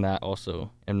Mhm. something that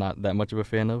also am not that much of a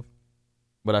fan of.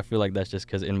 But I feel like that's just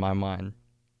because in my mind,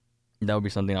 that would be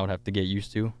something I would have to get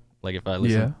used to. Like if I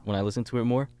listen, when I listen to it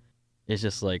more, it's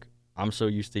just like I'm so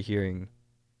used to hearing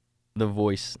the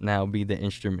voice now be the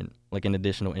instrument, like an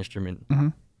additional instrument. Mm-hmm.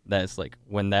 That's like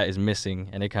when that is missing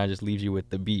and it kind of just leaves you with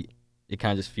the beat, it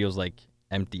kind of just feels like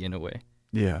empty in a way.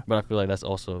 Yeah. But I feel like that's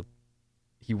also,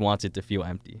 he wants it to feel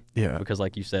empty. Yeah. Because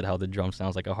like you said, how the drum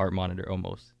sounds like a heart monitor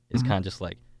almost. It's Mhm. kind of just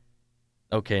like,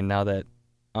 okay, now that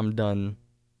I'm done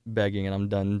begging and I'm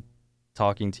done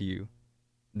talking to you,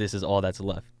 this is all that's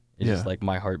left. It's just like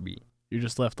my heartbeat. You're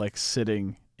just left like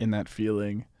sitting in that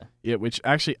feeling. Yeah, which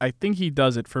actually I think he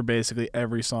does it for basically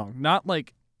every song. Not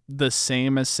like the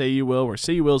same as Say You Will, where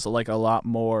Say You Will is like a lot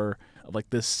more of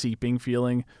like this seeping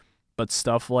feeling, but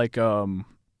stuff like I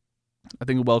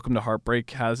think Welcome to Heartbreak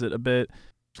has it a bit.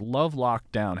 Love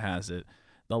Lockdown has it.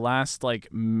 The last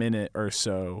like minute or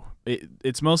so,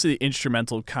 it's mostly the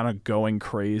instrumental kind of going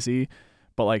crazy,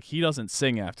 but like he doesn't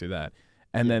sing after that.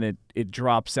 And then it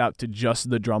drops out to just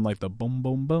the drum, like the boom,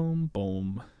 boom, boom,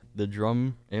 boom. The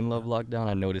drum in Love Lockdown,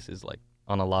 I notice, is like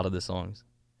on a lot of the songs.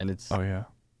 And it's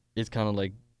kind of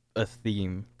like a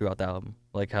theme throughout the album.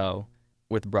 Like how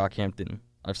with Brockhampton,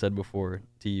 I've said before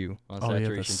to you on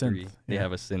Saturation 3, they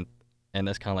have a synth. And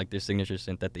that's kind of like their signature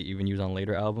synth that they even use on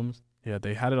later albums. Yeah,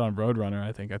 they had it on Roadrunner,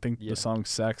 I think. I think the song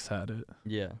Sex had it.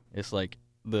 Yeah, it's like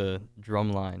the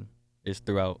drum line is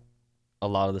throughout a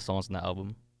lot of the songs in the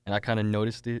album. And I kind of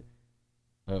noticed it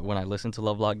when I listened to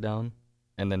Love Lockdown,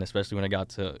 and then especially when I got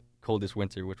to Coldest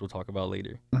Winter, which we'll talk about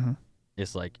later. Mm-hmm.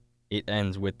 It's like it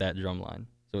ends with that drum line.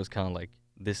 So it's kind of like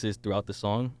this is throughout the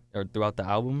song or throughout the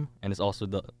album, and it's also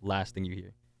the last thing you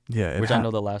hear. Yeah, which I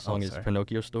know the last song is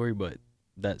Pinocchio Story, but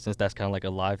that since that's kind of like a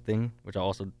live thing, which I'll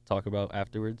also talk about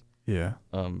afterwards. Yeah.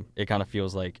 It kind of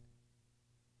feels like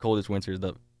Coldest Winter is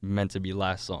the meant to be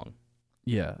last song.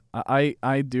 Yeah,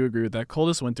 I do agree with that.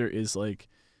 Coldest Winter is like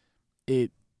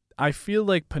it. I feel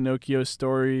like Pinocchio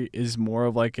Story is more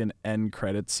of like an end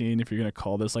credit scene if you're gonna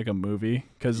call this like a movie,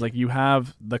 because like you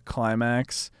have the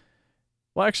climax.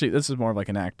 Well, actually, this is more of like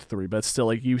an act 3, but still,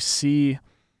 like you see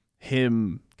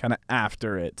him kind of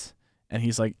after it, and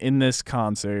he's like in this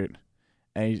concert,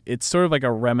 and it's sort of like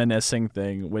a reminiscing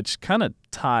thing, which kind of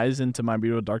ties into My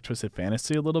Beautiful Dark Twisted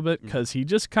Fantasy a little bit, because he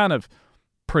just kind of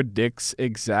predicts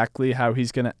exactly how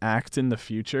he's gonna act in the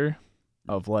future,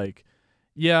 of like,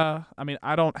 yeah, I mean,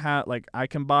 I don't have like I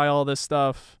can buy all this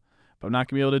stuff, but I'm not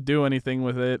gonna be able to do anything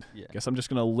with it. Yeah. Guess I'm just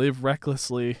gonna live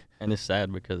recklessly. And it's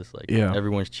sad because it's like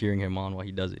everyone's cheering him on while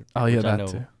he does it. Oh yeah, that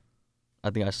too. I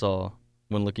think I saw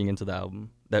when looking into the album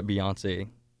that Beyonce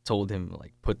told him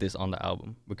like put this on the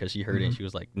album because she heard it and she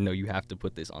was like, no, you have to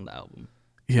put this on the album.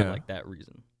 Yeah, for like that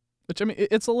reason. Which I mean,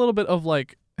 it's a little bit of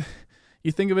like,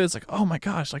 you think of it as like, oh my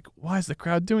gosh, like why is the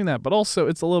crowd doing that? But also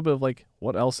it's a little bit of like,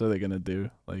 what else are they gonna do?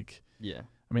 Like, yeah.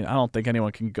 I mean, I don't think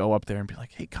anyone can go up there and be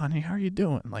like, hey Kanye, how are you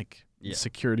doing? Like,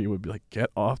 security would be like, get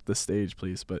off the stage,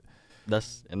 please. But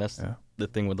that's the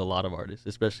thing with a lot of artists,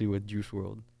 especially with Juice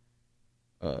WRLD.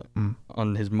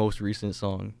 On his most recent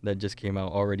song that just came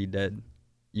out, Already Dead,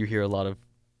 you hear a lot of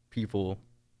people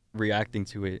reacting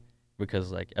to it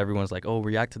because like everyone's like, oh,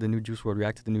 react to the new Juice WRLD,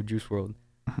 react to the new Juice WRLD.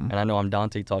 And I know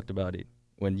Dante talked about it.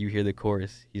 When you hear the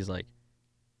chorus, he's like,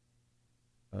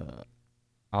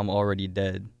 I'm already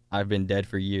dead. I've been dead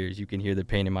for years. You can hear the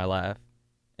pain in my laugh.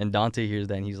 And Dante hears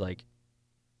that and he's like,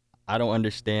 I don't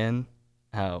understand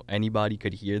how anybody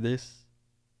could hear this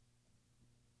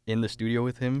in the studio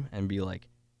with him and be like,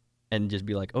 and just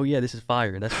be like, oh yeah, this is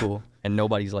fire. That's cool. And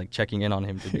nobody's like checking in on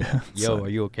him to be like, yo, are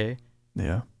you okay?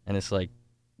 Yeah. And it's like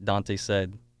Dante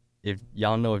said, if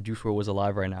y'all know if Juice WRLD was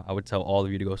alive right now, I would tell all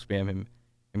of you to go spam him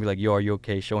and be like, yo, are you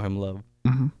okay? Show him love.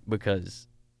 Because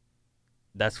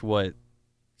that's what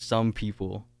some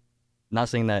people, not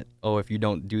saying that, oh, if you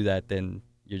don't do that, then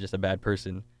you're just a bad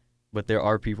person. But there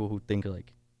are people who think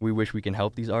like, we wish we can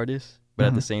help these artists. But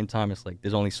at the same time, it's like,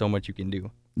 there's only so much you can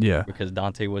do. Yeah. Because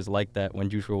Dante was like that when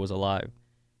Juice WRLD was alive.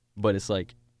 But it's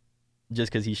like,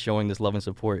 just because he's showing this love and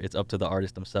support, it's up to the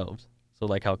artists themselves. So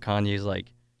like how Kanye's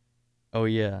like, oh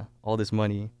yeah, all this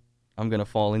money, I'm going to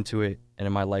fall into it. And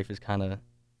then my life is kind of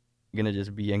going to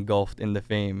just be engulfed in the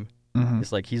fame.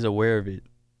 It's like he's aware of it.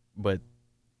 But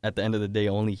at the end of the day,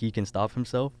 only he can stop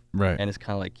himself. Right. And it's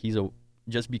kind of like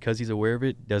just because he's aware of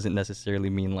it doesn't necessarily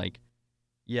mean like,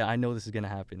 yeah, I know this is going to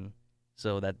happen,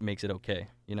 so that makes it okay,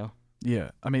 you know?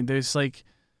 Yeah. I mean, there's like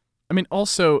I mean,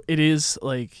 also, it is,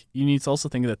 like, you need to also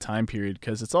think of the time period,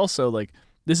 because it's also, like,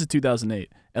 this is 2008.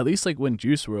 At least, like, when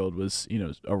Juice WRLD was,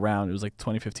 around, it was, like,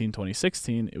 2015,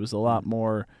 2016, it was a lot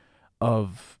more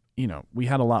of, we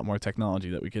had a lot more technology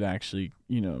that we could actually,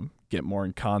 get more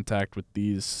in contact with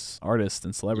these artists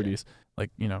and celebrities. Yeah.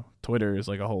 Like, Twitter is,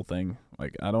 like, a whole thing.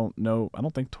 Like, I don't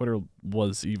think Twitter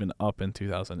was even up in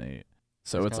 2008.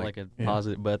 So it's like a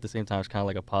positive, but at the same time, it's kind of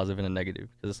like a positive and a negative,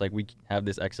 because it's like we have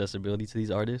this accessibility to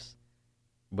these artists,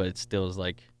 but it still is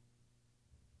like,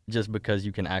 just because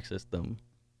you can access them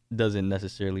doesn't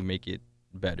necessarily make it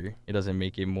better. It doesn't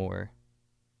make it more,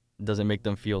 doesn't make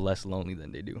them feel less lonely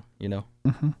than they do,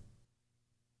 Mm-hmm.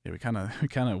 Yeah, we kind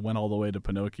of went all the way to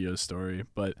Pinocchio's story,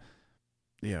 but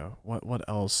yeah, what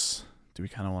else do we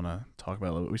kind of want to talk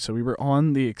about a little bit? So we were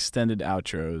on the extended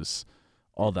outros,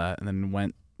 all that, and then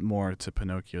went more to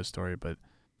Pinocchio's story. But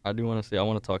I do want to say I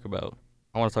want to talk about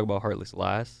Heartless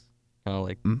last, kind of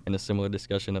like in a similar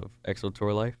discussion of EXO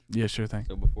tour life. Yeah, sure thing.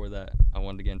 So before that, I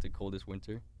wanted to get into Coldest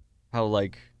Winter. How,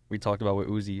 like, we talked about with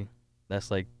Uzi, that's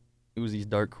like Uzi's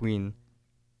Dark Queen.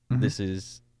 Mm-hmm. This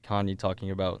is Kanye talking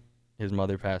about his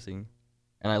mother passing.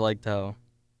 And I liked how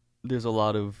there's a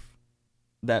lot of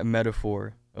that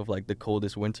metaphor of, like, the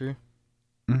coldest winter,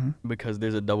 because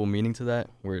there's a double meaning to that,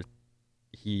 where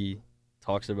he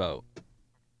talks about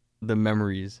the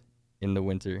memories in the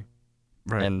winter.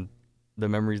 Right. And the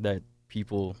memories that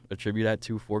people attribute that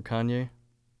to for Kanye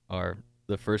are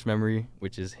the first memory,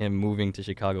 which is him moving to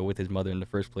Chicago with his mother in the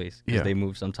first place, because they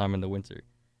moved sometime in the winter.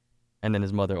 And then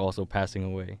his mother also passing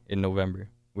away in November,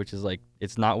 which is like,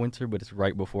 it's not winter, but it's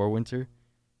right before winter.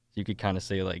 So you could kind of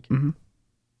say, like,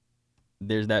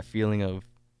 there's that feeling of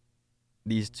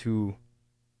these two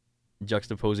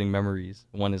juxtaposing memories.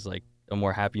 One is like a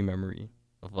more happy memory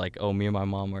of, like, oh, me and my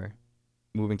mom are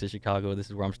moving to Chicago. This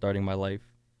is where I'm starting my life.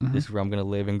 This is where I'm going to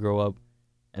live and grow up.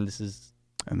 And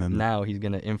then now he's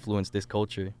going to influence this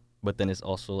culture. But then it's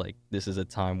also like, this is a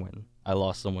time when I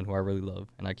lost someone who I really love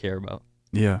and I care about.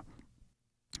 Yeah.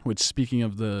 Which, speaking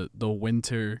of the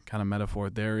winter kind of metaphor,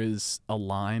 there is a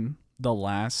line, the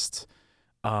last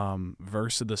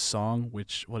verse of the song,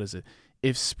 which, what is it?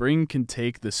 If spring can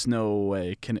take the snow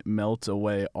away, can it melt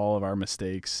away all of our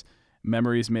mistakes?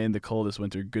 Memories made in the coldest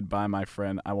winter. Goodbye, my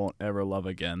friend. I won't ever love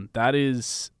again. That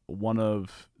is one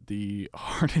of the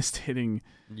hardest hitting,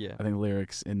 I think,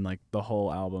 lyrics in, like, the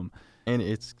whole album. And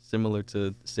it's similar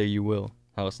to Say You Will,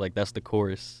 how it's like, that's the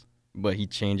chorus, but he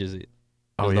changes it.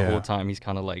 The whole time he's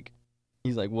kind of like,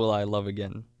 he's like, will I love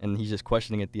again? And he's just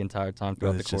questioning it the entire time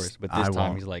throughout the chorus. But this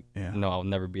time he's like, no, I'll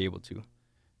never be able to.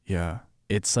 Yeah.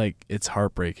 It's like, it's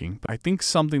heartbreaking. But I think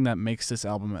something that makes this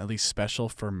album at least special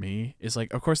for me is,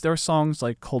 like, of course, there are songs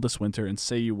like Coldest Winter and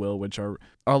Say You Will, which are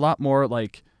a lot more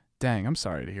like, dang, I'm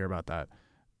sorry to hear about that.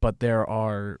 But there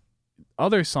are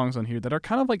other songs on here that are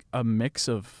kind of like a mix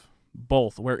of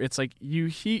both, where it's like you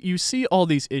see all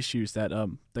these issues that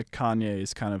Kanye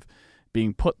is kind of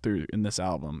being put through in this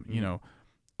album,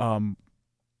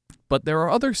 but there are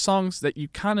other songs that you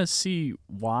kind of see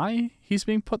why he's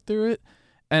being put through it,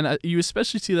 and you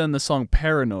especially see that in the song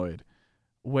Paranoid,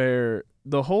 where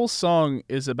the whole song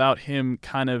is about him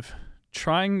kind of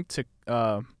trying to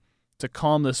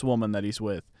calm this woman that he's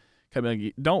with, kind of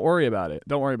like, don't worry about it,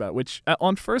 which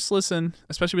on first listen,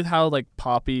 especially with how, like,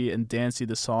 poppy and dancey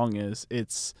the song is,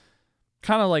 it's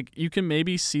kind of like you can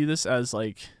maybe see this as,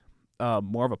 like,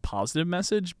 more of a positive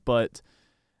message, but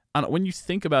when you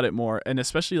think about it more, and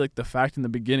especially, like, the fact in the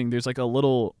beginning, there's, like, a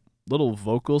little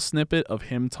vocal snippet of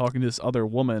him talking to this other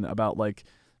woman about, like,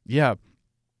 yeah,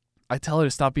 I tell her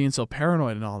to stop being so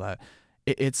paranoid and all that.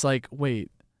 It's like, wait,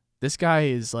 this guy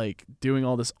is, like, doing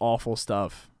all this awful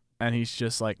stuff, and he's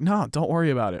just like, no, don't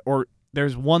worry about it. Or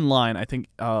there's one line, I think,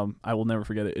 I will never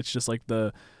forget it. It's just like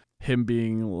him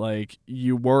being like,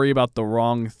 you worry about the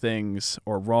wrong things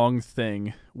or wrong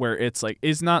thing, where it's like,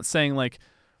 it's not saying like,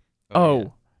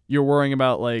 you're worrying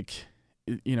about, like,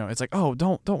 it's like, oh,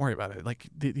 don't worry about it. Like,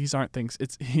 these aren't things.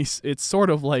 It's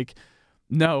sort of like,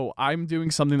 no, I'm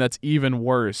doing something that's even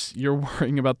worse. You're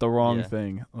worrying about the wrong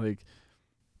thing. Like,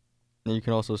 and you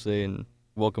can also say in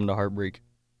Welcome to Heartbreak,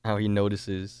 how he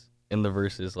notices in the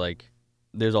verses, like,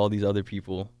 there's all these other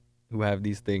people who have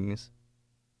these things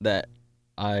that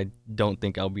I don't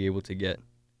think I'll be able to get.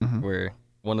 Where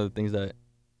one of the things that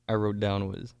I wrote down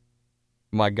was,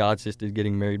 my god sister's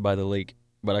getting married by the lake,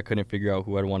 but I couldn't figure out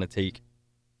who I'd want to take.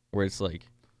 Where it's like,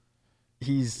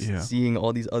 he's seeing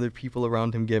all these other people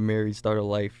around him get married, start a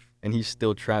life, and he's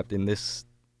still trapped in this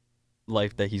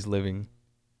life that he's living.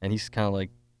 And he's kind of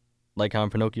like how in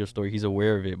Pinocchio's story, he's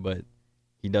aware of it, but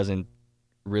he doesn't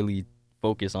really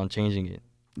focus on changing it.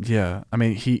 Yeah, I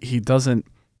mean, he doesn't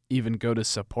even go to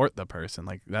support the person.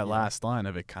 Like that last line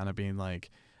of it kind of being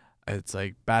like, it's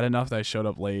like bad enough that I showed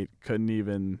up late, couldn't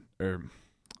even, or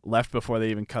left before they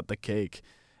even cut the cake.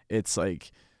 It's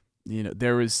like, you know,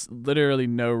 there was literally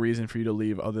no reason for you to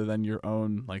leave other than your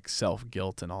own like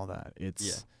self-guilt and all that.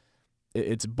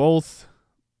 It's both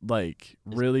like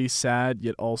really sad,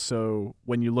 yet also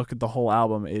when you look at the whole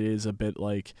album, it is a bit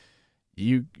like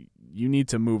you need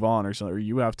to move on or something, or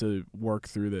you have to work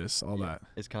through this, all that.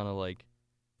 It's kind of like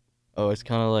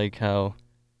how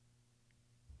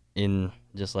in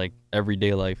just like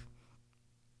everyday life,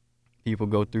 people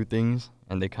go through things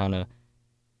and they kind of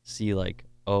see like,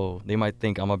 oh, they might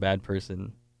think I'm a bad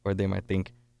person, or they might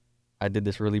think I did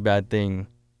this really bad thing,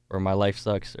 or my life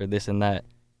sucks, or this and that,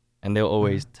 and they'll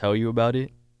always tell you about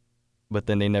it, but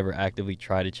then they never actively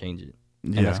try to change it.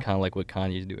 And that's kind of like what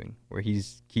Kanye's doing, where he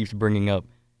keeps bringing up,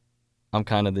 I'm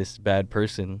kind of this bad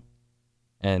person,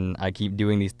 and I keep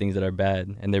doing these things that are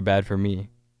bad, and they're bad for me.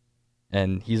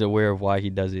 And he's aware of why he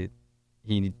does it.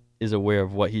 He is aware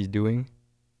of what he's doing,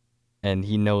 and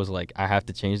he knows, like, I have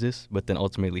to change this, but then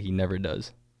ultimately he never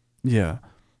does. Yeah.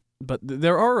 But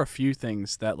there are a few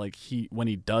things that, like, when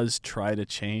he does try to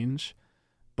change,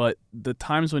 but the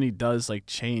times when he does, like,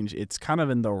 change, it's kind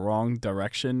of in the wrong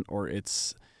direction, or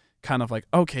it's kind of like,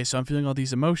 okay, so I'm feeling all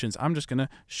these emotions, I'm just going to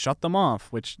shut them off,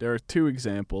 which there are two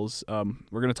examples.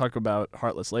 We're going to talk about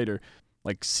Heartless later.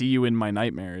 Like, See You in My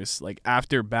Nightmares. Like,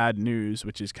 after Bad News,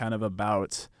 which is kind of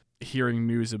about hearing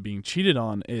news of being cheated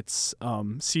on, it's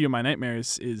See You in My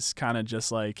Nightmares is kind of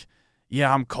just like,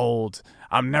 yeah, I'm cold,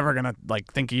 I'm never gonna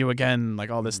like think of you again, like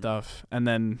all this stuff. And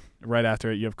then right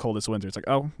after it, you have Coldest Winter. It's like,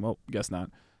 oh, well, guess not.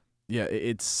 Yeah,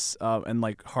 it's and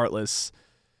like Heartless,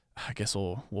 I guess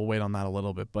we'll wait on that a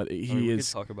little bit, but we can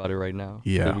talk about it right now.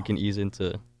 Yeah, so we can ease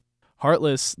into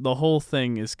Heartless. The whole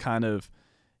thing is kind of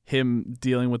him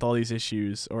dealing with all these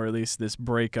issues, or at least this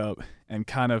breakup, and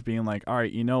kind of being like, all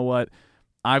right, you know what?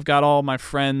 I've got all my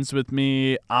friends with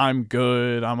me. I'm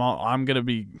good. I'm gonna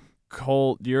be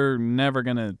cold. You're never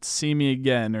gonna see me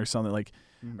again, or something like,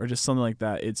 or just something like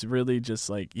that. It's really just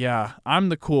like, yeah, I'm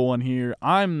the cool one here.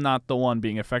 I'm not the one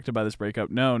being affected by this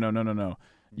breakup. No.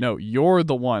 No, you're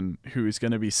the one who's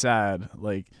gonna be sad.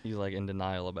 Like, he's like in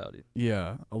denial about it.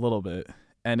 Yeah, a little bit.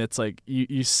 And it's like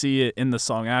you see it in the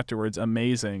song afterwards.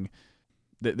 Amazing.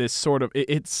 This sort of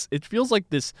it feels like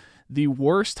the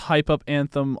worst hype up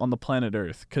anthem on the planet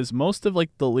Earth, because most of like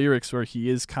the lyrics where he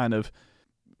is kind of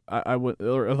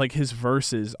or like his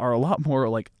verses are a lot more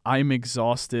like, I'm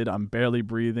exhausted, I'm barely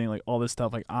breathing, like all this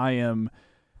stuff. Like,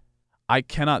 I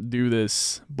cannot do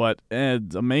this, but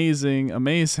it's amazing.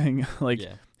 Like,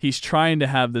 he's trying to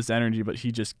have this energy, but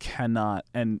he just cannot.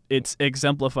 And it's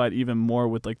exemplified even more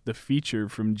with like the feature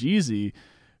from Jeezy,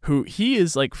 who he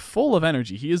is like full of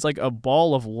energy. He is like a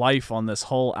ball of life on this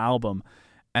whole album.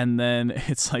 And then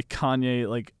it's like Kanye,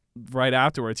 like right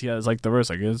afterwards, he has like the verse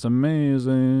like, it's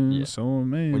amazing, so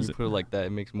amazing. When you put it like that, it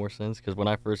makes more sense, because when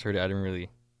I first heard it, I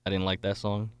didn't like that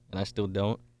song, and I still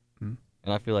don't.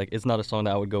 And I feel like it's not a song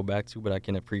that I would go back to, but I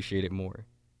can appreciate it more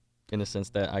in the sense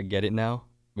that I get it now,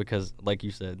 because like you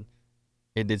said,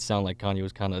 it did sound like Kanye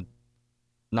was kind of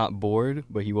not bored,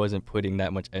 but he wasn't putting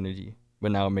that much energy.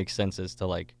 But now it makes sense as to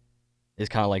like, it's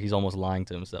kind of like he's almost lying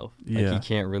to himself. Like, he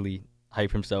can't really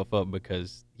hype himself up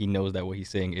because he knows that what he's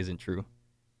saying isn't true.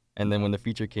 And then when the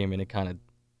feature came in, it kind of,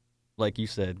 like you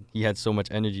said, he had so much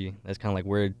energy. That's kind of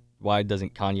like, why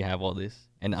doesn't Kanye have all this?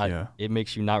 And it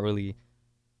makes you not really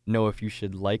know if you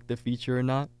should like the feature or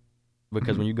not,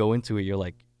 because when you go into it, you're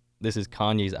like, this is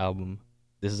Kanye's album,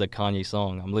 this is a Kanye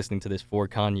song, I'm listening to this for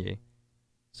Kanye,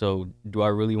 so do I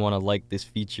really want to like this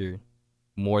feature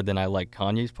more than I like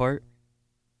Kanye's part?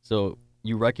 So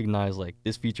you recognize like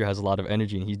this feature has a lot of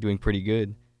energy and he's doing pretty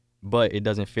good, but it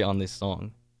doesn't fit on this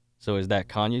song. So is that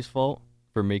Kanye's fault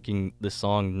for making the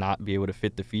song not be able to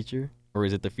fit the feature, or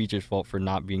is it the feature's fault for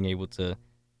not being able to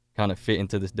kind of fit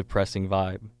into this depressing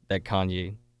vibe that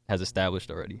Kanye has established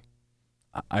already?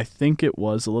 I think it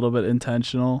was a little bit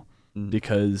intentional,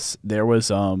 because there was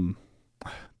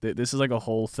this is like a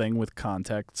whole thing with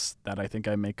context that I think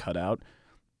I may cut out,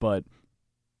 but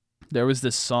there was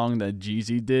this song that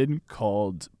Jeezy did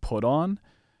called Put On,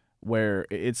 where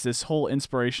it's this whole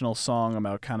inspirational song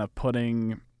about kind of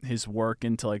putting his work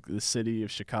into like the city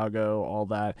of Chicago, all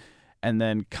that, and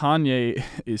then Kanye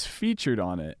is featured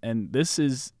on it, and this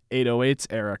is 808's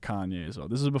era Kanye as well.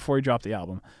 This is before he dropped the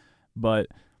album, but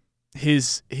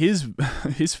his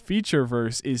feature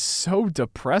verse is so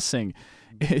depressing.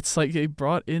 It's like they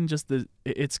brought in just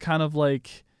it's kind of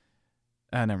like,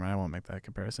 never mind, I won't make that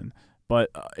comparison, but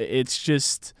it's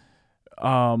just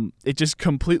it just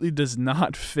completely does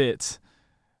not fit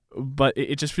but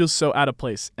it just feels so out of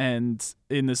place. And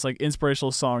in this like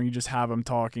inspirational song, you just have him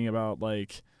talking about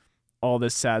like all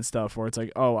this sad stuff where it's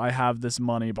like, oh, I have this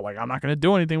money, but like I'm not gonna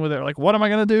do anything with it. Like, what am I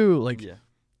gonna do? Like,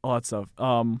 all that stuff.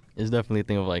 It's definitely a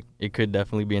thing of like it could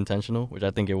definitely be intentional, which I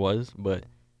think it was, but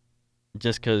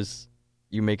just because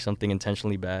you make something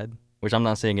intentionally bad, which I'm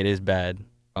not saying it is bad,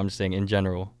 I'm just saying in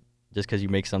general, just because you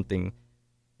make something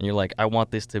and you're like, I want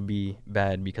this to be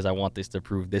bad because I want this to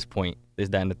prove this point, this,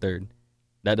 that, and the third.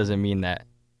 That doesn't mean that,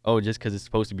 oh, just because it's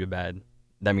supposed to be bad,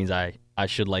 that means I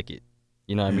should like it.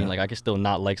 You know what I mean? Like, I can still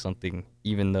not like something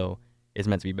even though it's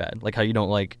meant to be bad. Like how you don't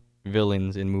like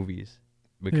villains in movies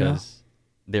because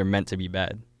they're meant to be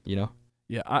bad, you know?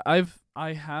 Yeah,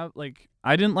 I have, like,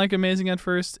 I didn't like Amazing at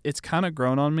first. It's kind of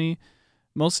grown on me,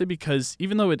 mostly because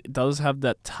even though it does have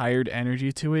that tired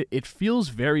energy to it, it feels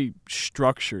very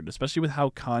structured, especially with how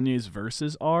Kanye's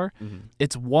verses are. Mm-hmm.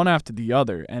 It's one after the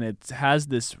other, and it has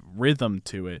this rhythm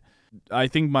to it. I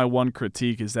think my one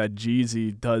critique is that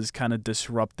Jeezy does kind of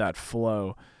disrupt that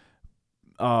flow,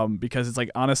 because it's like,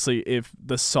 honestly, if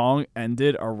the song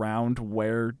ended around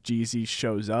where Jeezy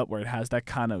shows up, where it has that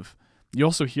kind of, you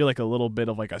also hear like a little bit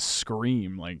of like a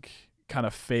scream, like kind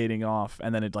of fading off,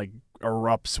 and then it like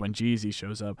erupts when Jeezy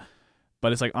shows up.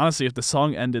 But it's like, honestly, if the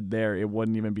song ended there, it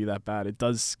wouldn't even be that bad. It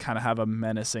does kind of have a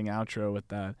menacing outro with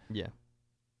that. Yeah.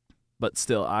 But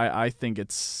still, I think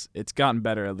it's gotten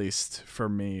better, at least for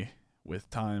me, with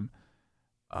time.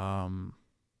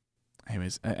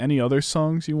 Anyways, any other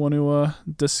songs you want to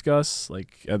discuss,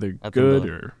 like either good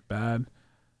or bad?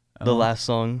 The last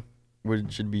song we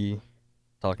should be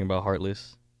talking about,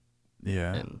 Heartless.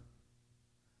 Yeah. And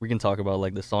we can talk about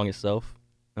like the song itself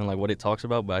and like what it talks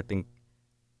about, but I think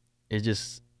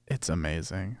it's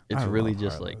amazing. It's really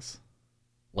just Heartless.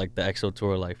 like the EXO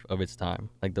tour life of its time.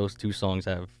 Like those two songs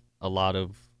have a lot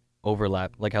of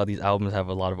overlap, like how these albums have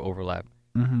a lot of overlap.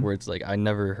 Mm-hmm. Where it's like I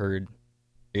never heard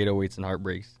 808s and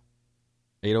Heartbreak,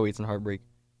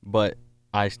 but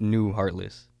I knew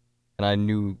Heartless, and I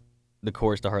knew the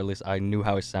chorus to Heartless. I knew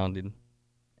how it sounded,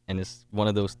 and it's one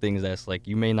of those things that's like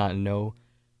you may not know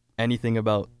anything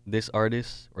about this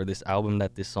artist or this album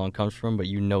that this song comes from, but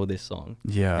you know this song.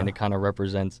 Yeah. And it kind of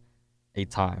represents a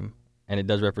time, and it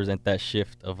does represent that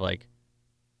shift of like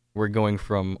we're going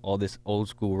from all this old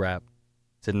school rap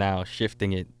to now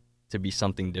shifting it to be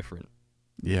something different.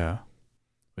 Yeah,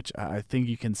 which I think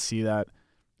you can see that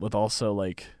with also,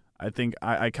 like, I think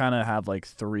I kind of have, like,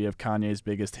 3 of Kanye's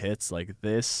biggest hits, like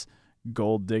this,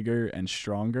 Gold Digger, and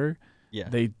Stronger. Yeah.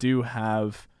 They do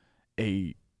have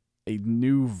a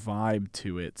new vibe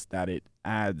to it that it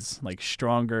adds. Like,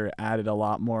 Stronger added a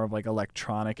lot more of, like,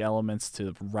 electronic elements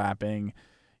to rapping,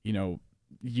 you know,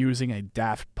 using a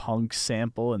Daft Punk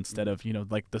sample instead of, you know,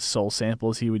 like the soul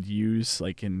samples he would use,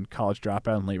 like, in College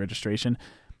Dropout and Late Registration.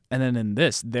 And then in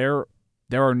this, there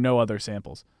are no other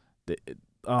samples.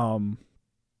 The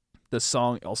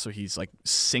song also, he's like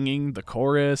singing the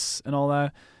chorus and all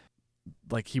that.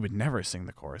 Like he would never sing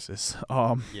the choruses.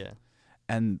 Yeah.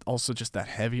 And also just that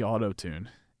heavy auto tune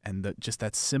and just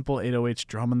that simple 808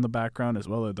 drum in the background as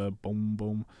well as the boom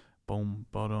boom boom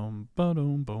ba-dum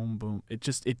ba-dum boom boom.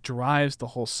 It drives the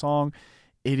whole song.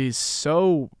 It is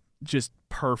so just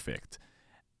perfect.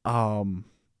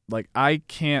 Like, I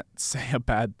can't say a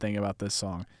bad thing about this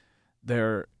song.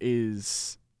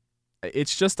 It's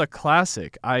just a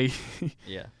classic.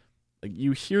 Yeah. Like,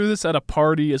 you hear this at a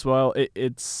party as well.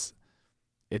 It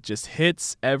just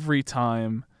hits every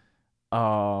time.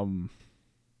 I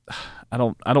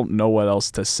don't know what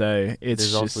else to say.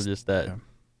 There's also just that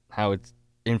how it's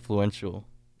influential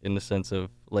in the sense of,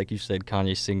 like you said,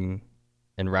 Kanye singing,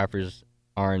 and rappers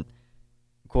aren't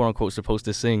quote unquote supposed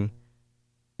to sing.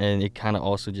 And it kind of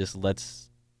also just lets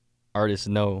artists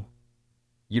know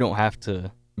you don't have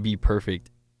to be perfect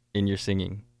in your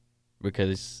singing,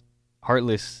 because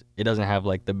Heartless, it doesn't have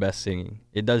like the best singing.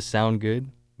 It does sound good,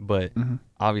 but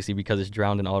obviously because it's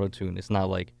drowned in auto-tune, it's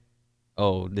not like,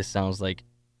 oh, this sounds like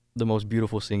the most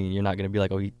beautiful singing. You're not going to be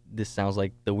like, oh, this sounds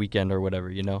like The Weeknd or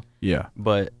whatever, you know? Yeah.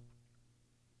 But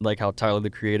like how Tyler, the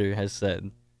Creator, has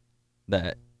said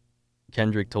that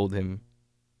Kendrick told him,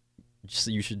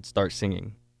 you should start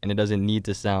singing. And it doesn't need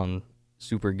to sound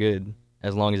super good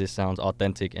as long as it sounds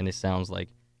authentic and it sounds like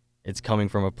it's coming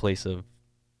from a place of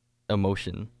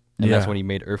emotion. And that's when he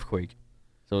made Earthquake.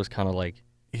 So it's kind of like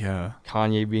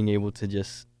Kanye being able to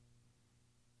just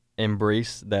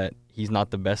embrace that he's not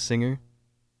the best singer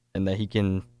and that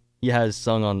he has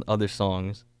sung on other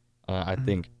songs. I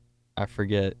think, I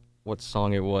forget what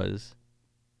song it was,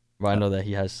 but I know that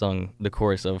he has sung the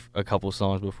chorus of a couple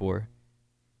songs before.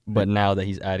 But now that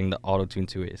he's adding the auto-tune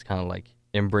to it, it's kind of like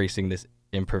embracing this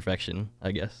imperfection,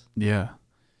 I guess. Yeah.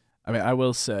 I mean, I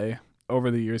will say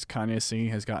over the years, Kanye's singing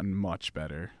has gotten much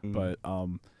better. But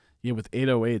yeah, with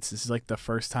 808s, this is like the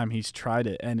first time he's tried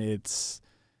it, and it's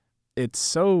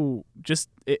so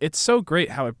it's so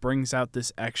great how it brings out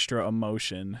this extra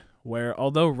emotion. Where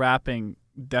although rapping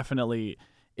definitely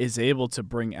is able to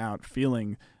bring out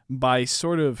feeling by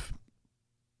sort of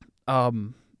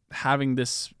having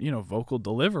this, you know, vocal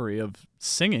delivery of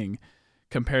singing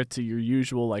compared to your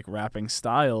usual like rapping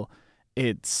style,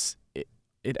 it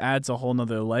adds a whole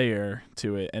nother layer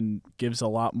to it and gives a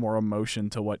lot more emotion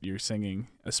to what you're singing,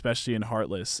 especially in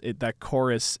Heartless. That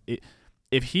chorus,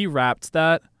 if he rapped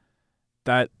that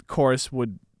chorus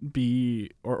would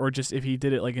be, or just if he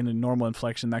did it like in a normal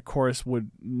inflection, that chorus would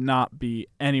not be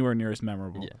anywhere near as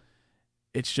memorable. Yeah.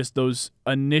 It's just those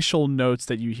initial notes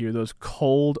that you hear, those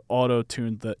cold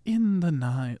auto-tuned, the in the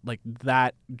night, like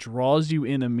that draws you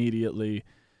in immediately.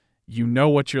 You know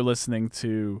what you're listening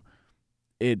to.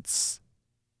 It's,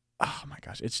 oh my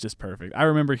gosh, it's just perfect. I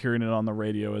remember hearing it on the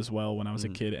radio as well when I was a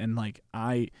kid, and like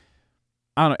I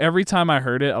don't know, every time I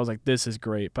heard it, I was like, this is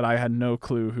great, but I had no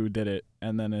clue who did it.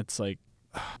 And then it's like,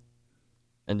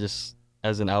 and just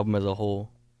as an album as a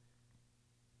whole,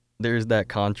 there's that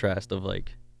contrast of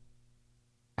like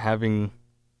having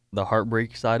the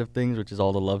heartbreak side of things, which is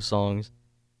all the love songs,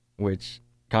 which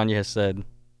Kanye has said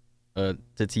to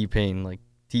T-Pain, like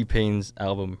T-Pain's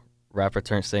album, Rapper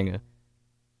Turned Singer,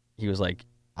 he was like,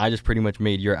 I just pretty much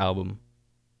made your album.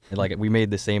 And like we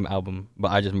made the same album,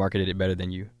 but I just marketed it better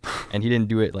than you. And he didn't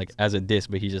do it like as a diss,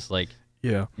 but he's just like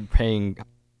paying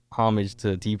homage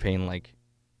to T-Pain, like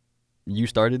you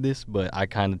started this, but I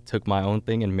kind of took my own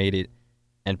thing and made it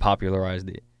and popularized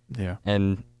it. Yeah.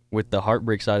 And with the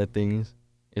heartbreak side of things,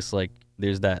 it's like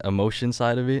there's that emotion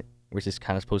side of it, which is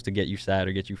kind of supposed to get you sad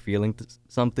or get you feeling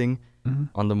something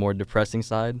on the more depressing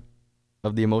side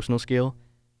of the emotional scale.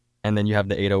 And then you have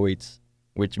the 808s,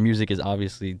 which music is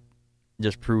obviously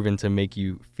just proven to make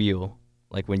you feel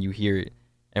like when you hear it.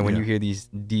 And when you hear these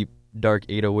deep, dark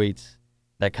 808s,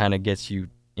 that kind of gets you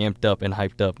amped up and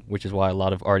hyped up, which is why a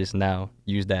lot of artists now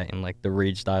use that in like the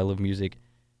rage style of music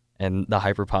and the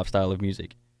hyperpop style of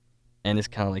music. And it's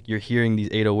kind of like you're hearing these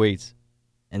 808s,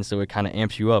 and so it kind of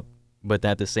amps you up. But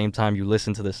at the same time, you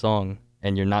listen to the song,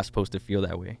 and you're not supposed to feel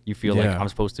that way. You feel like I'm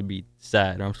supposed to be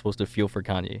sad, or I'm supposed to feel for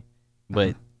Kanye.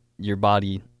 But your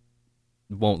body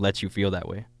won't let you feel that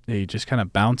way. Yeah, you just kind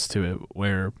of bounce to it,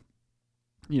 where,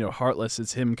 you know, Heartless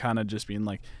is him kind of just being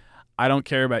like, I don't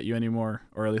care about you anymore,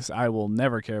 or at least I will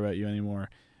never care about you anymore.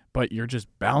 But you're just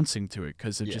bouncing to it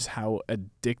because of just how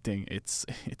addicting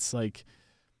it's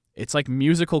like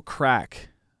musical crack.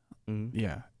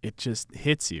 Yeah, it just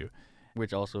hits you.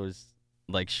 Which also is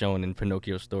like shown in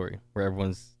Pinocchio's story, where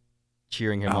everyone's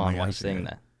cheering him on while he's saying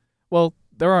that. Well,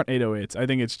 there aren't 808s. I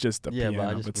think it's just the piano, but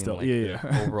I just still, like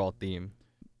the overall theme.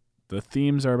 The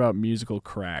themes are about musical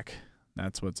crack.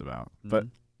 That's what it's about. But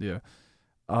yeah,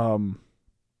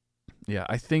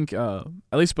 I think at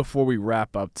least before we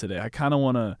wrap up today, I kind of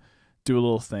want to do a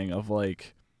little thing of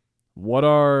like, what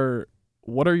are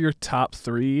your top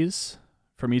threes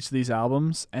from each of these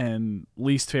albums and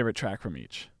least favorite track from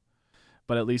each?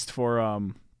 But at least for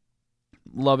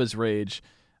Luv Is Rage,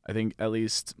 I think at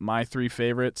least my three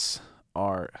favorites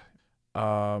are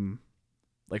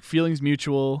like Feelings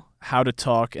Mutual, How to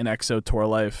Talk, and EXO Tour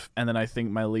Life. And then I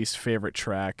think my least favorite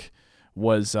track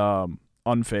was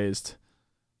Unfazed.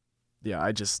 Yeah,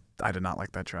 I did not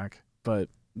like that track. But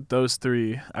those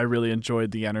three, I really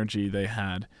enjoyed the energy they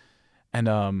had. And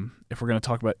if we're going to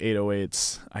talk about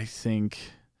 808s, I think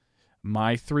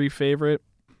my three favorite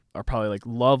are probably like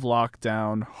Love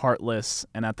Lockdown, Heartless,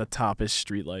 and at the top is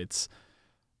Streetlights,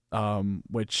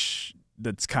 which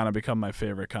that's kind of become my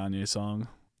favorite Kanye song.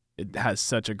 It has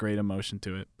such a great emotion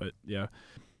to it. But yeah.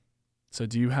 So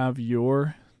do you have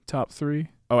your top three?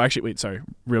 Oh, actually, wait, sorry.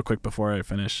 Real quick before I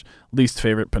finish. Least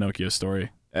favorite Pinocchio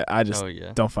Story. I just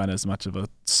don't find it as much of a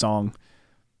song.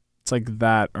 It's like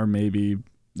that, or maybe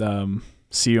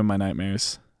See You in My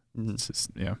Nightmares. It's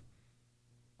just, yeah.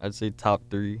 I'd say top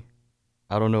three.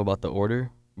 I don't know about the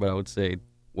order, but I would say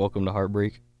Welcome to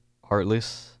Heartbreak,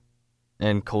 Heartless,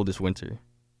 and Coldest Winter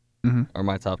are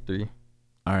my top three.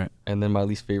 All right. And then my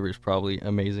least favorite is probably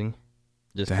Amazing.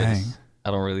 Just because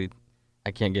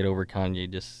I can't get over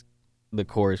Kanye, just the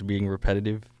chorus being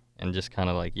repetitive and just kind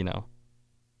of like, you know,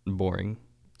 boring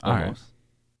almost. All right.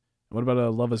 What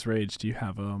about Love Is Rage? Do you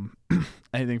have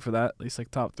anything for that? At least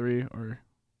like top three or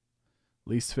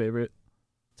least favorite?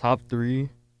 Top three,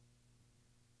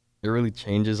 it really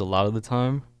changes a lot of the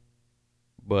time,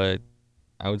 but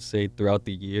I would say throughout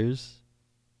the years,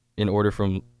 in order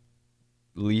from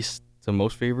least to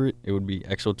most favorite, it would be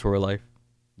EXO Tour Life,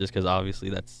 just because obviously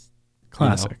that's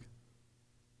classic. You know,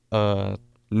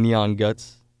 Neon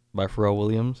Guts by Pharrell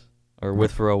Williams, or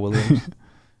with Pharrell Williams.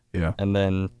 Yeah. And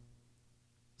then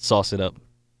Sauce It Up.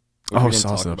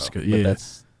 Sauce It Up's good. But Yeah.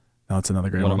 that's That's another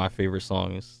great one one. of my favorite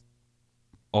songs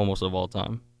almost of all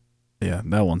time. Yeah,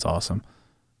 that one's awesome.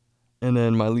 And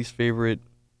then my least favorite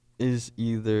is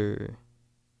either...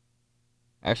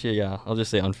 Actually, yeah, I'll just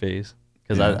say Unfazed.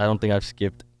 Because Yeah. I don't think I've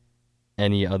skipped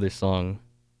any other song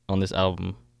on this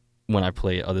album when I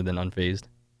play it other than Unfazed.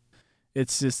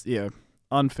 It's just,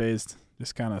 unfazed,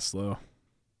 just kind of slow.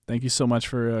 Thank you so much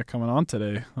for coming on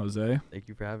today, Jose. Thank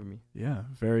you for having me. Yeah,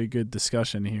 very good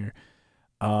discussion here.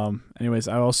 Anyways,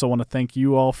 I also want to thank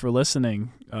you all for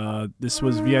listening. This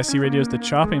was VIC Radio's The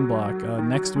Chopping Block.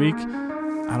 Next week,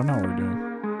 I don't know what we're doing.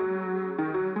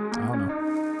 I don't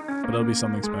know. But it'll be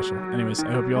something special. Anyways,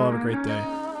 I hope you all have a great day.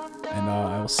 And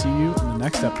I will see you in the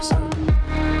next episode.